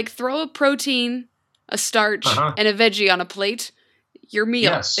simple. Like, throw a protein, a starch, and a veggie on a plate. Your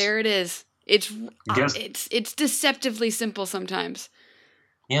meal. Yes. There it is. It's deceptively simple sometimes.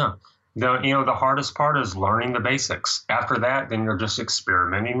 Yeah. The hardest part is learning the basics. After that, then you're just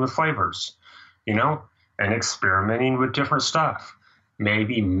experimenting with flavors, and experimenting with different stuff.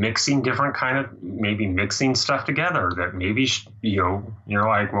 Maybe mixing mixing stuff together that maybe, you're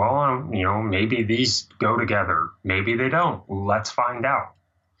like, well, maybe these go together. Maybe they don't. Let's find out.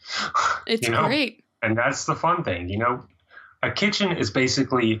 It's great. And that's the fun thing. A kitchen is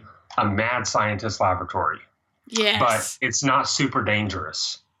basically a mad scientist laboratory. Yes. But it's not super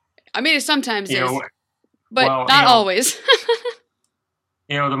dangerous. I mean, it sometimes is, but not always.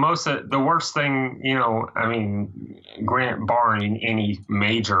 The worst thing, barring any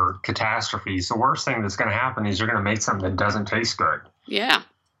major catastrophes, the worst thing that's going to happen is you're going to make something that doesn't taste good. Yeah.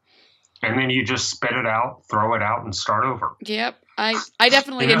 And then you just spit it out, throw it out, and start over. Yep. I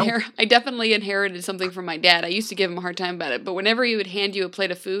definitely inherited something from my dad. I used to give him a hard time about it, but whenever he would hand you a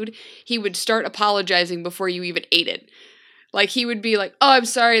plate of food, he would start apologizing before you even ate it. Like, he would be like, oh, I'm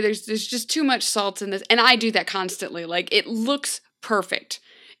sorry, there's just too much salt in this. And I do that constantly. Like, it looks perfect.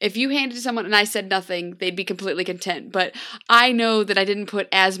 If you handed to someone and I said nothing, they'd be completely content. But I know that I didn't put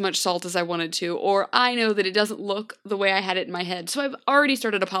as much salt as I wanted to, or I know that it doesn't look the way I had it in my head. So I've already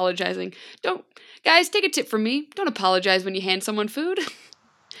started apologizing. Guys, take a tip from me. Don't apologize when you hand someone food.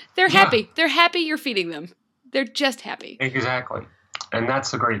 They're happy. They're happy you're feeding them. They're just happy. Exactly. And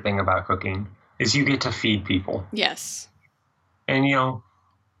that's the great thing about cooking, is you get to feed people. Yes. And, you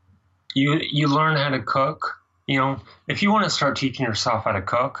learn how to cook. If you want to start teaching yourself how to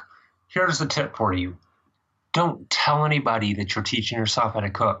cook, here's the tip for you. Don't tell anybody that you're teaching yourself how to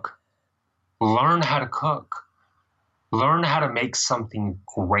cook. Learn how to cook. Learn how to make something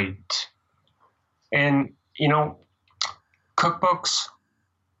great. And, cookbooks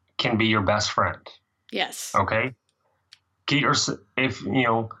can be your best friend. Yes. Okay? If you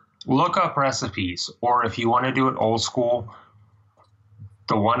know, look up recipes, or if you want to do it old school,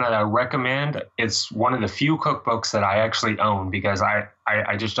 the one that I recommend, it's one of the few cookbooks that I actually own because I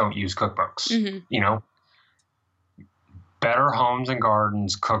just don't use cookbooks. Mm-hmm. You know, Better Homes and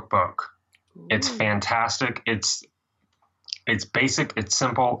Gardens cookbook. Ooh. It's fantastic. It's basic, it's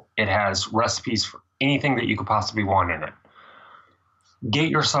simple, it has recipes for anything that you could possibly want in it. Get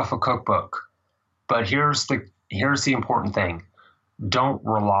yourself a cookbook. But here's the important thing. Don't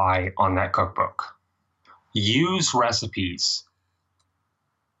rely on that cookbook. Use recipes,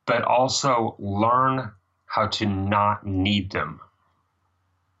 but also learn how to not need them.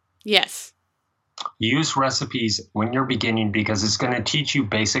 Yes. Use recipes when you're beginning because it's going to teach you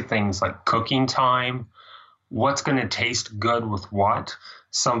basic things like cooking time, what's going to taste good with what.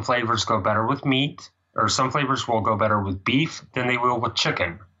 Some flavors go better with meat, or some flavors will go better with beef than they will with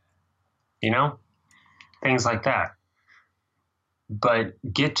chicken. You know? Things like that. But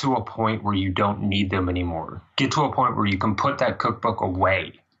get to a point where you don't need them anymore. Get to a point where you can put that cookbook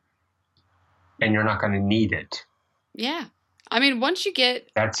away and you're not going to need it. Yeah. I mean, once you get...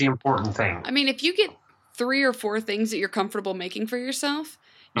 That's the important thing. I mean, if you get 3 or 4 things that you're comfortable making for yourself,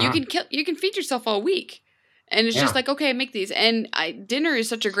 you can feed yourself all week. And it's just like, okay, make these. And dinner is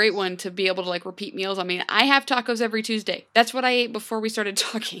such a great one to be able to like repeat meals. I mean, I have tacos every Tuesday. That's what I ate before we started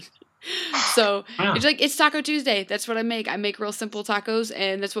talking. So it's like, it's Taco Tuesday. That's what I make. I make real simple tacos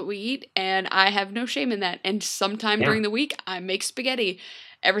and that's what we eat. And I have no shame in that. And sometime during the week, I make spaghetti.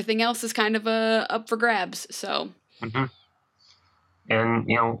 Everything else is kind of up for grabs. So. Mm-hmm. And,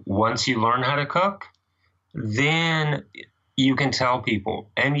 you know, once you learn how to cook, then you can tell people,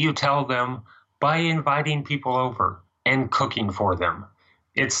 and you tell them by inviting people over and cooking for them.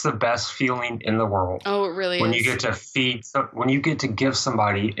 It's the best feeling in the world. Oh, it really is. When you get to give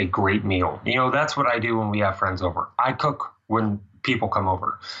somebody a great meal. You know, that's what I do when we have friends over. I cook when people come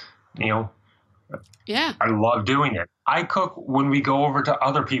over. You know? Yeah. I love doing it. I cook when we go over to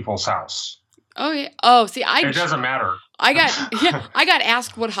other people's house. Oh, yeah. Oh, see, it doesn't matter. I got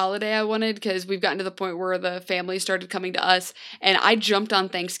asked what holiday I wanted because we've gotten to the point where the family started coming to us, and I jumped on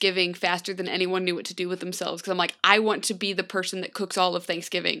Thanksgiving faster than anyone knew what to do with themselves because I'm like, I want to be the person that cooks all of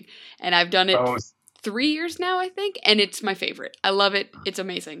Thanksgiving, and I've done it 3 years now, I think, and it's my favorite. I love it. It's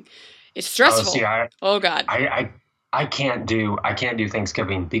amazing. It's stressful. Oh God. I can't do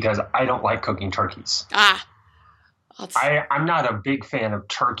Thanksgiving because I don't like cooking turkeys. I'm not a big fan of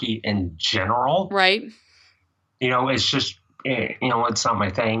turkey in general. Right. You know, it's just, you know, it's not my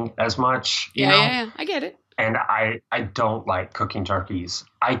thing as much. Yeah, I get it. And I don't like cooking turkeys.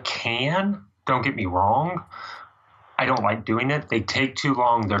 I can, don't get me wrong. I don't like doing it. They take too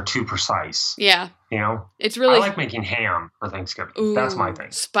long. They're too precise. Yeah. You know? It's really... I like making ham for Thanksgiving. Ooh, that's my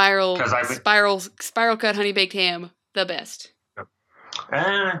thing. Spiral cut honey baked ham. The best.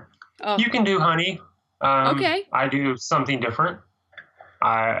 You can do honey. Okay. I do something different.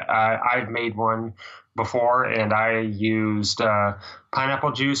 I've made one before, and I used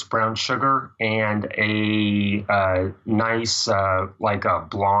pineapple juice, brown sugar, and a nice like a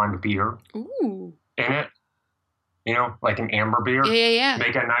blonde beer in it. You know, like an amber beer. Yeah.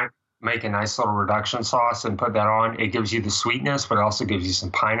 Make a nice little reduction sauce and put that on. It gives you the sweetness, but it also gives you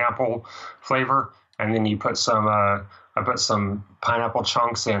some pineapple flavor. And then you put some I put some pineapple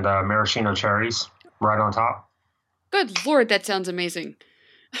chunks and maraschino cherries right on top. Good Lord, that sounds amazing.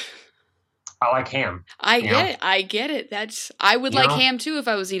 I like ham. I get it. I would like ham too if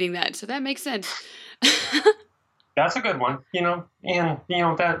I was eating that. So that makes sense. That's a good one, you know, and you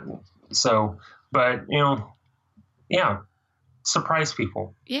know that. So, but you know, surprise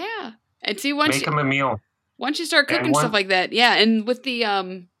people. Yeah, and see make them a meal. Once you start cooking stuff like that, and with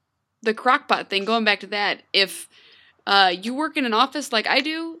the crock pot thing, going back to that, if you work in an office like I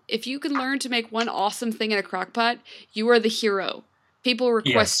do, if you can learn to make one awesome thing in a crock pot, you are the hero. People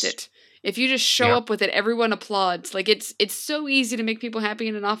request it. If you just show up with it, everyone applauds. Like it's so easy to make people happy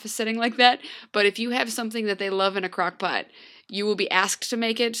in an office setting like that. But if you have something that they love in a crock pot, you will be asked to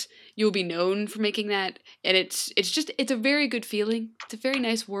make it. You will be known for making that, and it's a very good feeling. It's a very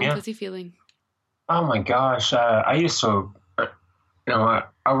nice, warm, fuzzy feeling. Oh my gosh! I used to, you know,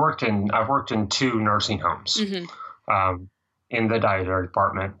 I've worked in 2 nursing homes, in the dietary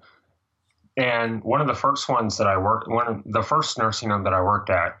department. And one of the first nursing home that I worked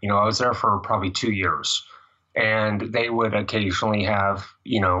at, you know, I was there for probably 2 years, and they would occasionally have,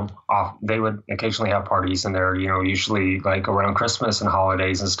 you know, parties in there, you know, usually like around Christmas and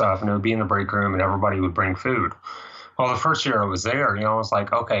holidays and stuff, and it would be in the break room and everybody would bring food. Well, the first year I was there, you know, I was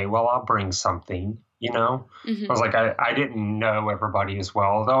like, okay, well, I'll bring something, you know? Mhm. I was like, I didn't know everybody as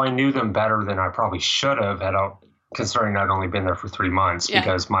well, although I knew them better than I probably should have, considering I'd only been there for 3 months Yeah.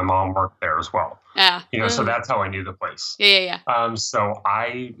 because my mom worked there as well. Ah. So that's how I knew the place. Yeah. So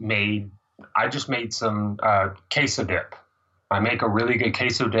I just made some queso dip. I make a really good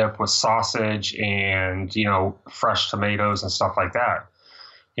queso dip with sausage and, fresh tomatoes and stuff like that.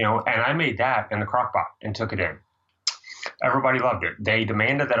 And I made that in the crock pot and took it in. Everybody loved it. They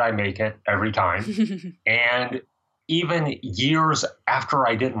demanded that I make it every time. And even years after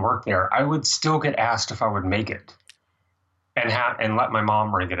I didn't work there, I would still get asked if I would make it and let my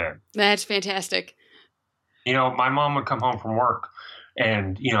mom bring it in. That's fantastic. My mom would come home from work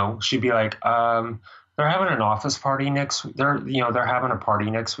and, she'd be like, they're having an office party they're having a party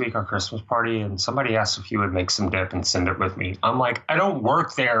next week, our Christmas party. And somebody asked if you would make some dip and send it with me. I'm like, I don't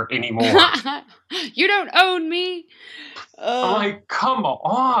work there anymore. You don't own me. I'm like, come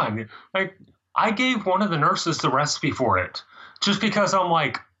on. Like, I gave one of the nurses the recipe for it just because I'm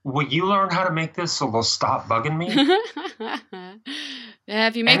like, will you learn how to make this so they'll stop bugging me? Yeah,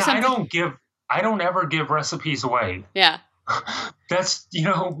 if you make something. I don't ever give recipes away. Yeah. That's,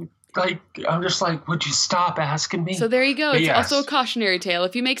 like, I'm just like, would you stop asking me? So there you go. It's also a cautionary tale.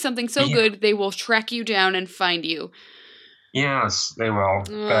 If you make something so good, they will track you down and find you. Yes, they will.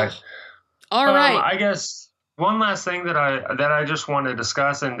 But, all right. I guess one last thing that I just want to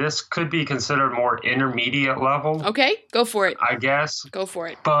discuss, and this could be considered more intermediate level. Okay, go for it. I guess. Go for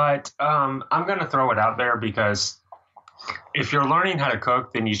it. But I'm going to throw it out there because if you're learning how to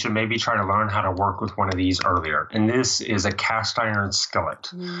cook, then you should maybe try to learn how to work with one of these earlier. And this is a cast iron skillet.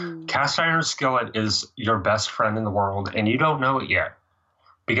 Cast iron skillet is your best friend in the world, and you don't know it yet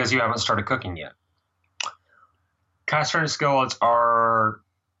because you haven't started cooking yet. Cast iron skillets are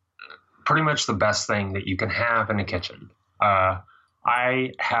pretty much the best thing that you can have in a kitchen. I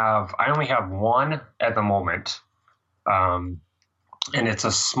only have one at the moment, and it's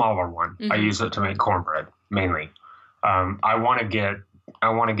a smaller one. I use it to make cornbread mainly. I want to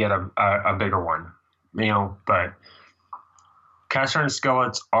get a bigger one, but cast iron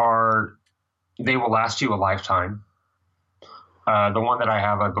skillets they will last you a lifetime. The one that I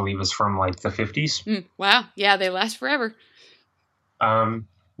have, I believe, is from like the 50s. Wow. Yeah, they last forever.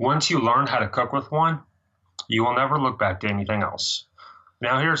 Once you learn how to cook with one, you will never look back to anything else.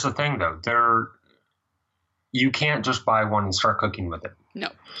 Now, here's the thing, though. You can't just buy one and start cooking with it. No.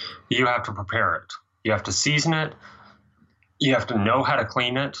 You have to prepare it. You have to season it. You have to know how to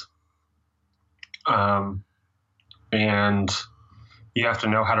clean it. And you have to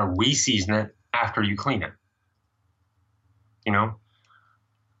know how to re-season it after you clean it.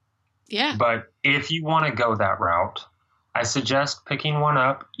 Yeah. But if you want to go that route, I suggest picking one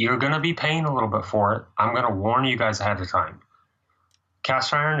up. You're going to be paying a little bit for it. I'm going to warn you guys ahead of time.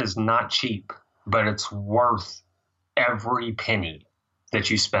 Cast iron is not cheap, but it's worth every penny that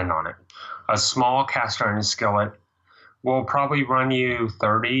you spend on it. A small cast iron skillet will probably run you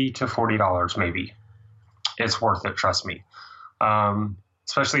 $30 to $40 maybe. It's worth it, trust me.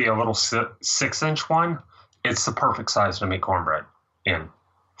 Especially a little 6-inch one. It's the perfect size to make cornbread in.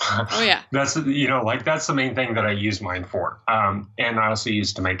 Oh yeah. That's that's the main thing that I use mine for. And I also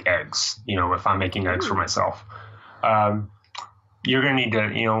use to make eggs, if I'm making eggs for myself. You're going to need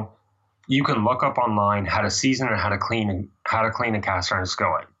to, you can look up online how to season and how to clean a cast iron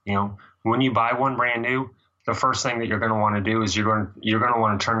skillet. When you buy one brand new, the first thing that you're going to want to do is you're going to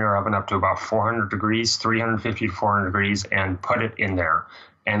want to turn your oven up to about 400 degrees, 350 to 400 degrees, and put it in there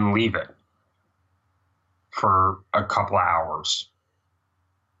and leave it for a couple of hours.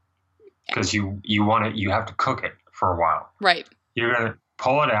 Because you have to cook it for a while. Right. You're going to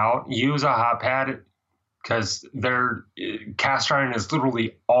pull it out, use a hot pad, because cast iron is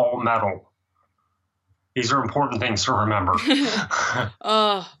literally all metal. These are important things to remember.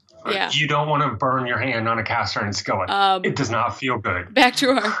 Yeah. You don't want to burn your hand on a cast iron skillet. It does not feel good. Back to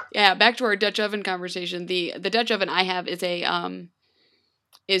our Dutch oven conversation. The Dutch oven I have is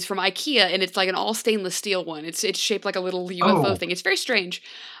is from IKEA, and it's like an all stainless steel one. It's shaped like a little UFO thing. It's very strange.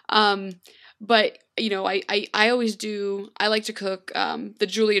 But I always I like to cook the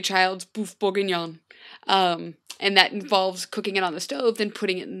Julia Child's boeuf bourguignon. And that involves cooking it on the stove, then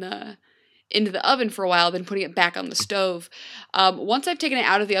putting it into the oven for a while, then putting it back on the stove. Once I've taken it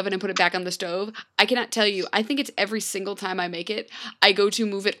out of the oven and put it back on the stove, I cannot tell you, I think it's every single time I make it, I go to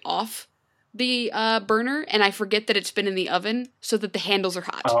move it off the burner and I forget that it's been in the oven so that the handles are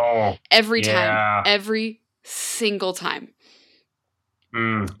hot. Oh, every time. Every single time.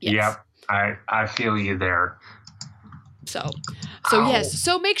 Yes. Yep. I feel you there. So yes.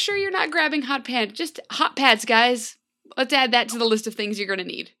 So make sure you're not grabbing hot pads, guys. Let's add that to the list of things you're going to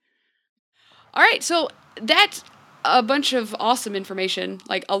need. All right, so that's a bunch of awesome information,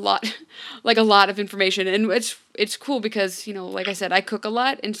 like a lot of information, and it's cool because, like I said, I cook a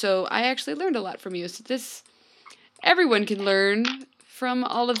lot, and so I actually learned a lot from you. So everyone can learn from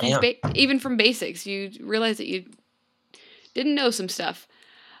all of these, even from basics. You realize that you didn't know some stuff.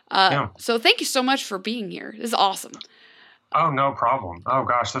 So thank you so much for being here. This is awesome. Oh, no problem. Oh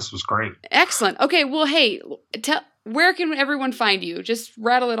gosh, this was great. Excellent. Okay, well, hey, where can everyone find you? Just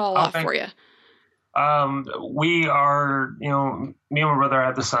rattle it all off for you. We are, me and my brother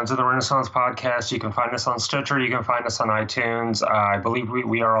at the Sons of the Renaissance podcast. You can find us on Stitcher. You can find us on iTunes. I believe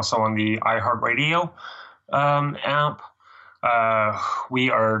we are also on the iHeartRadio app. We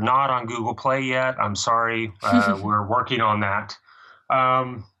are not on Google Play yet. I'm sorry. We're working on that.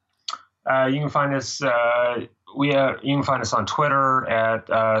 You can find us. You can find us on Twitter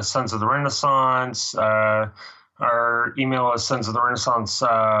at Sons of the Renaissance. Our email is Sons of the Renaissance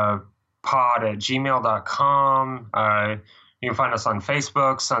pod@gmail.com. You can find us on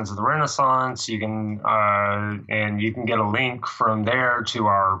Facebook, Sons of the Renaissance. You can and you can get a link from there to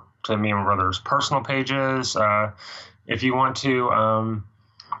me and my brother's personal pages if you want to.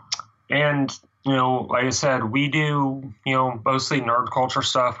 And like I said, we do mostly nerd culture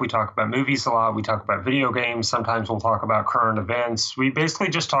stuff. We talk about movies a lot. We talk about video games. Sometimes we'll talk about current events. We basically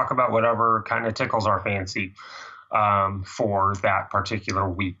just talk about whatever kind of tickles our fancy for that particular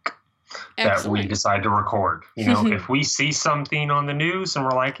week. Excellent. That we decide to record. If we see something on the news and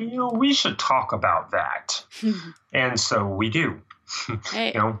we're like, we should talk about that. And so we do.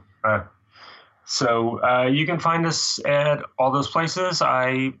 Hey. So you can find us at all those places.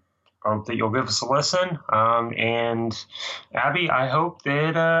 I hope that you'll give us a listen. And Abby, I hope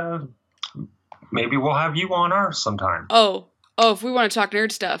that maybe we'll have you on ours sometime. Oh, if we want to talk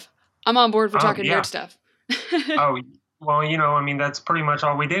nerd stuff, I'm on board for talking nerd stuff. Well, that's pretty much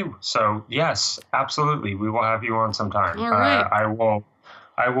all we do. So yes, absolutely. We will have you on sometime. All right.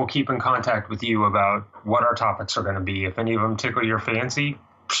 I will keep in contact with you about what our topics are going to be. If any of them tickle your fancy,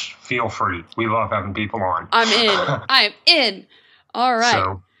 feel free. We love having people on. I'm in. I am in. All right.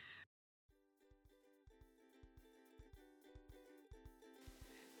 So,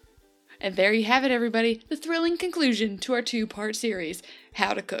 and there you have it, everybody. The thrilling conclusion to our 2-part series,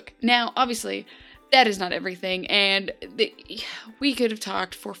 How to Cook. Now, obviously, that is not everything, and we could have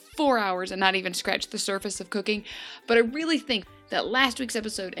talked for 4 hours and not even scratched the surface of cooking, but I really think that last week's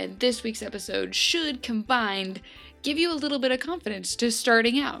episode and this week's episode should combined give you a little bit of confidence to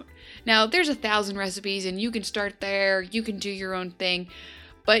starting out. Now, there's 1,000 recipes, and you can start there, you can do your own thing,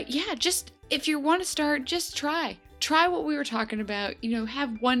 but yeah, just if you want to start, just try. Try what we were talking about,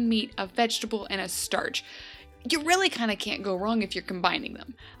 have one meat, a vegetable, and a starch. You really kind of can't go wrong if you're combining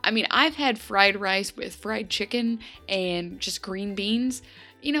them. I mean, I've had fried rice with fried chicken and just green beans.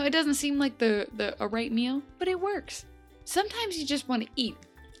 It doesn't seem like a right meal, but it works. Sometimes you just want to eat.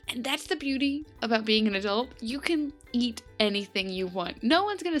 And that's the beauty about being an adult. You can eat anything you want. No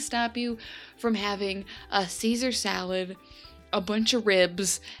one's going to stop you from having a Caesar salad, a bunch of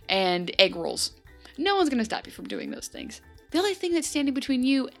ribs, and egg rolls. No one's going to stop you from doing those things. The only thing that's standing between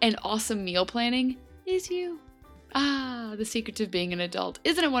you and awesome meal planning is you. The secrets of being an adult.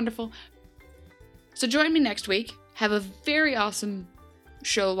 Isn't it wonderful? So join me next week. Have a very awesome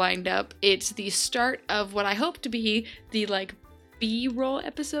show lined up. It's the start of what I hope to be the B-roll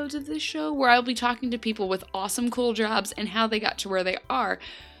episodes of this show, where I'll be talking to people with awesome, cool jobs and how they got to where they are.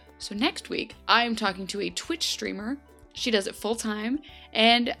 So next week, I am talking to a Twitch streamer. She does it full time,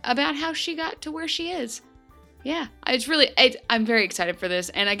 and about how she got to where she is. Yeah, I'm very excited for this.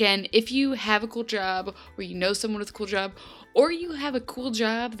 And again, if you have a cool job, or you know someone with a cool job, or you have a cool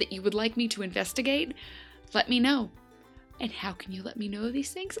job that you would like me to investigate, let me know. And how can you let me know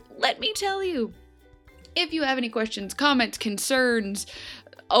these things? Let me tell you. If you have any questions, comments, concerns,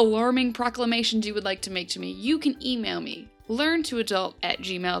 alarming proclamations you would like to make to me, you can email me,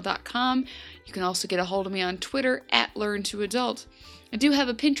 learntoadult@gmail.com. You can also get a hold of me on Twitter @learntoadult. I do have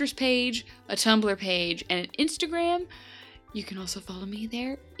a Pinterest page, a Tumblr page, and an Instagram. You can also follow me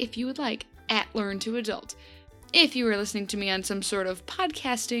there if you would like, @learntoadult. If you are listening to me on some sort of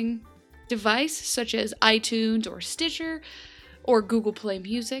podcasting device, such as iTunes or Stitcher or Google Play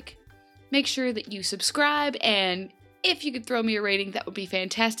Music, make sure that you subscribe, and if you could throw me a rating, that would be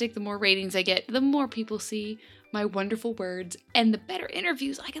fantastic. The more ratings I get, the more people see my wonderful words, and the better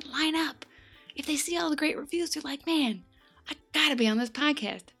interviews I can line up. If they see all the great reviews, they're like, man, I gotta be on this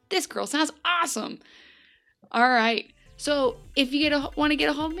podcast. This girl sounds awesome. All right. So if you want to get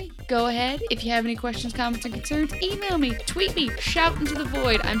a hold of me, go ahead. If you have any questions, comments, and concerns, email me, tweet me, shout into the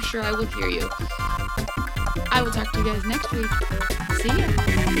void. I'm sure I will hear you. I will talk to you guys next week. See ya.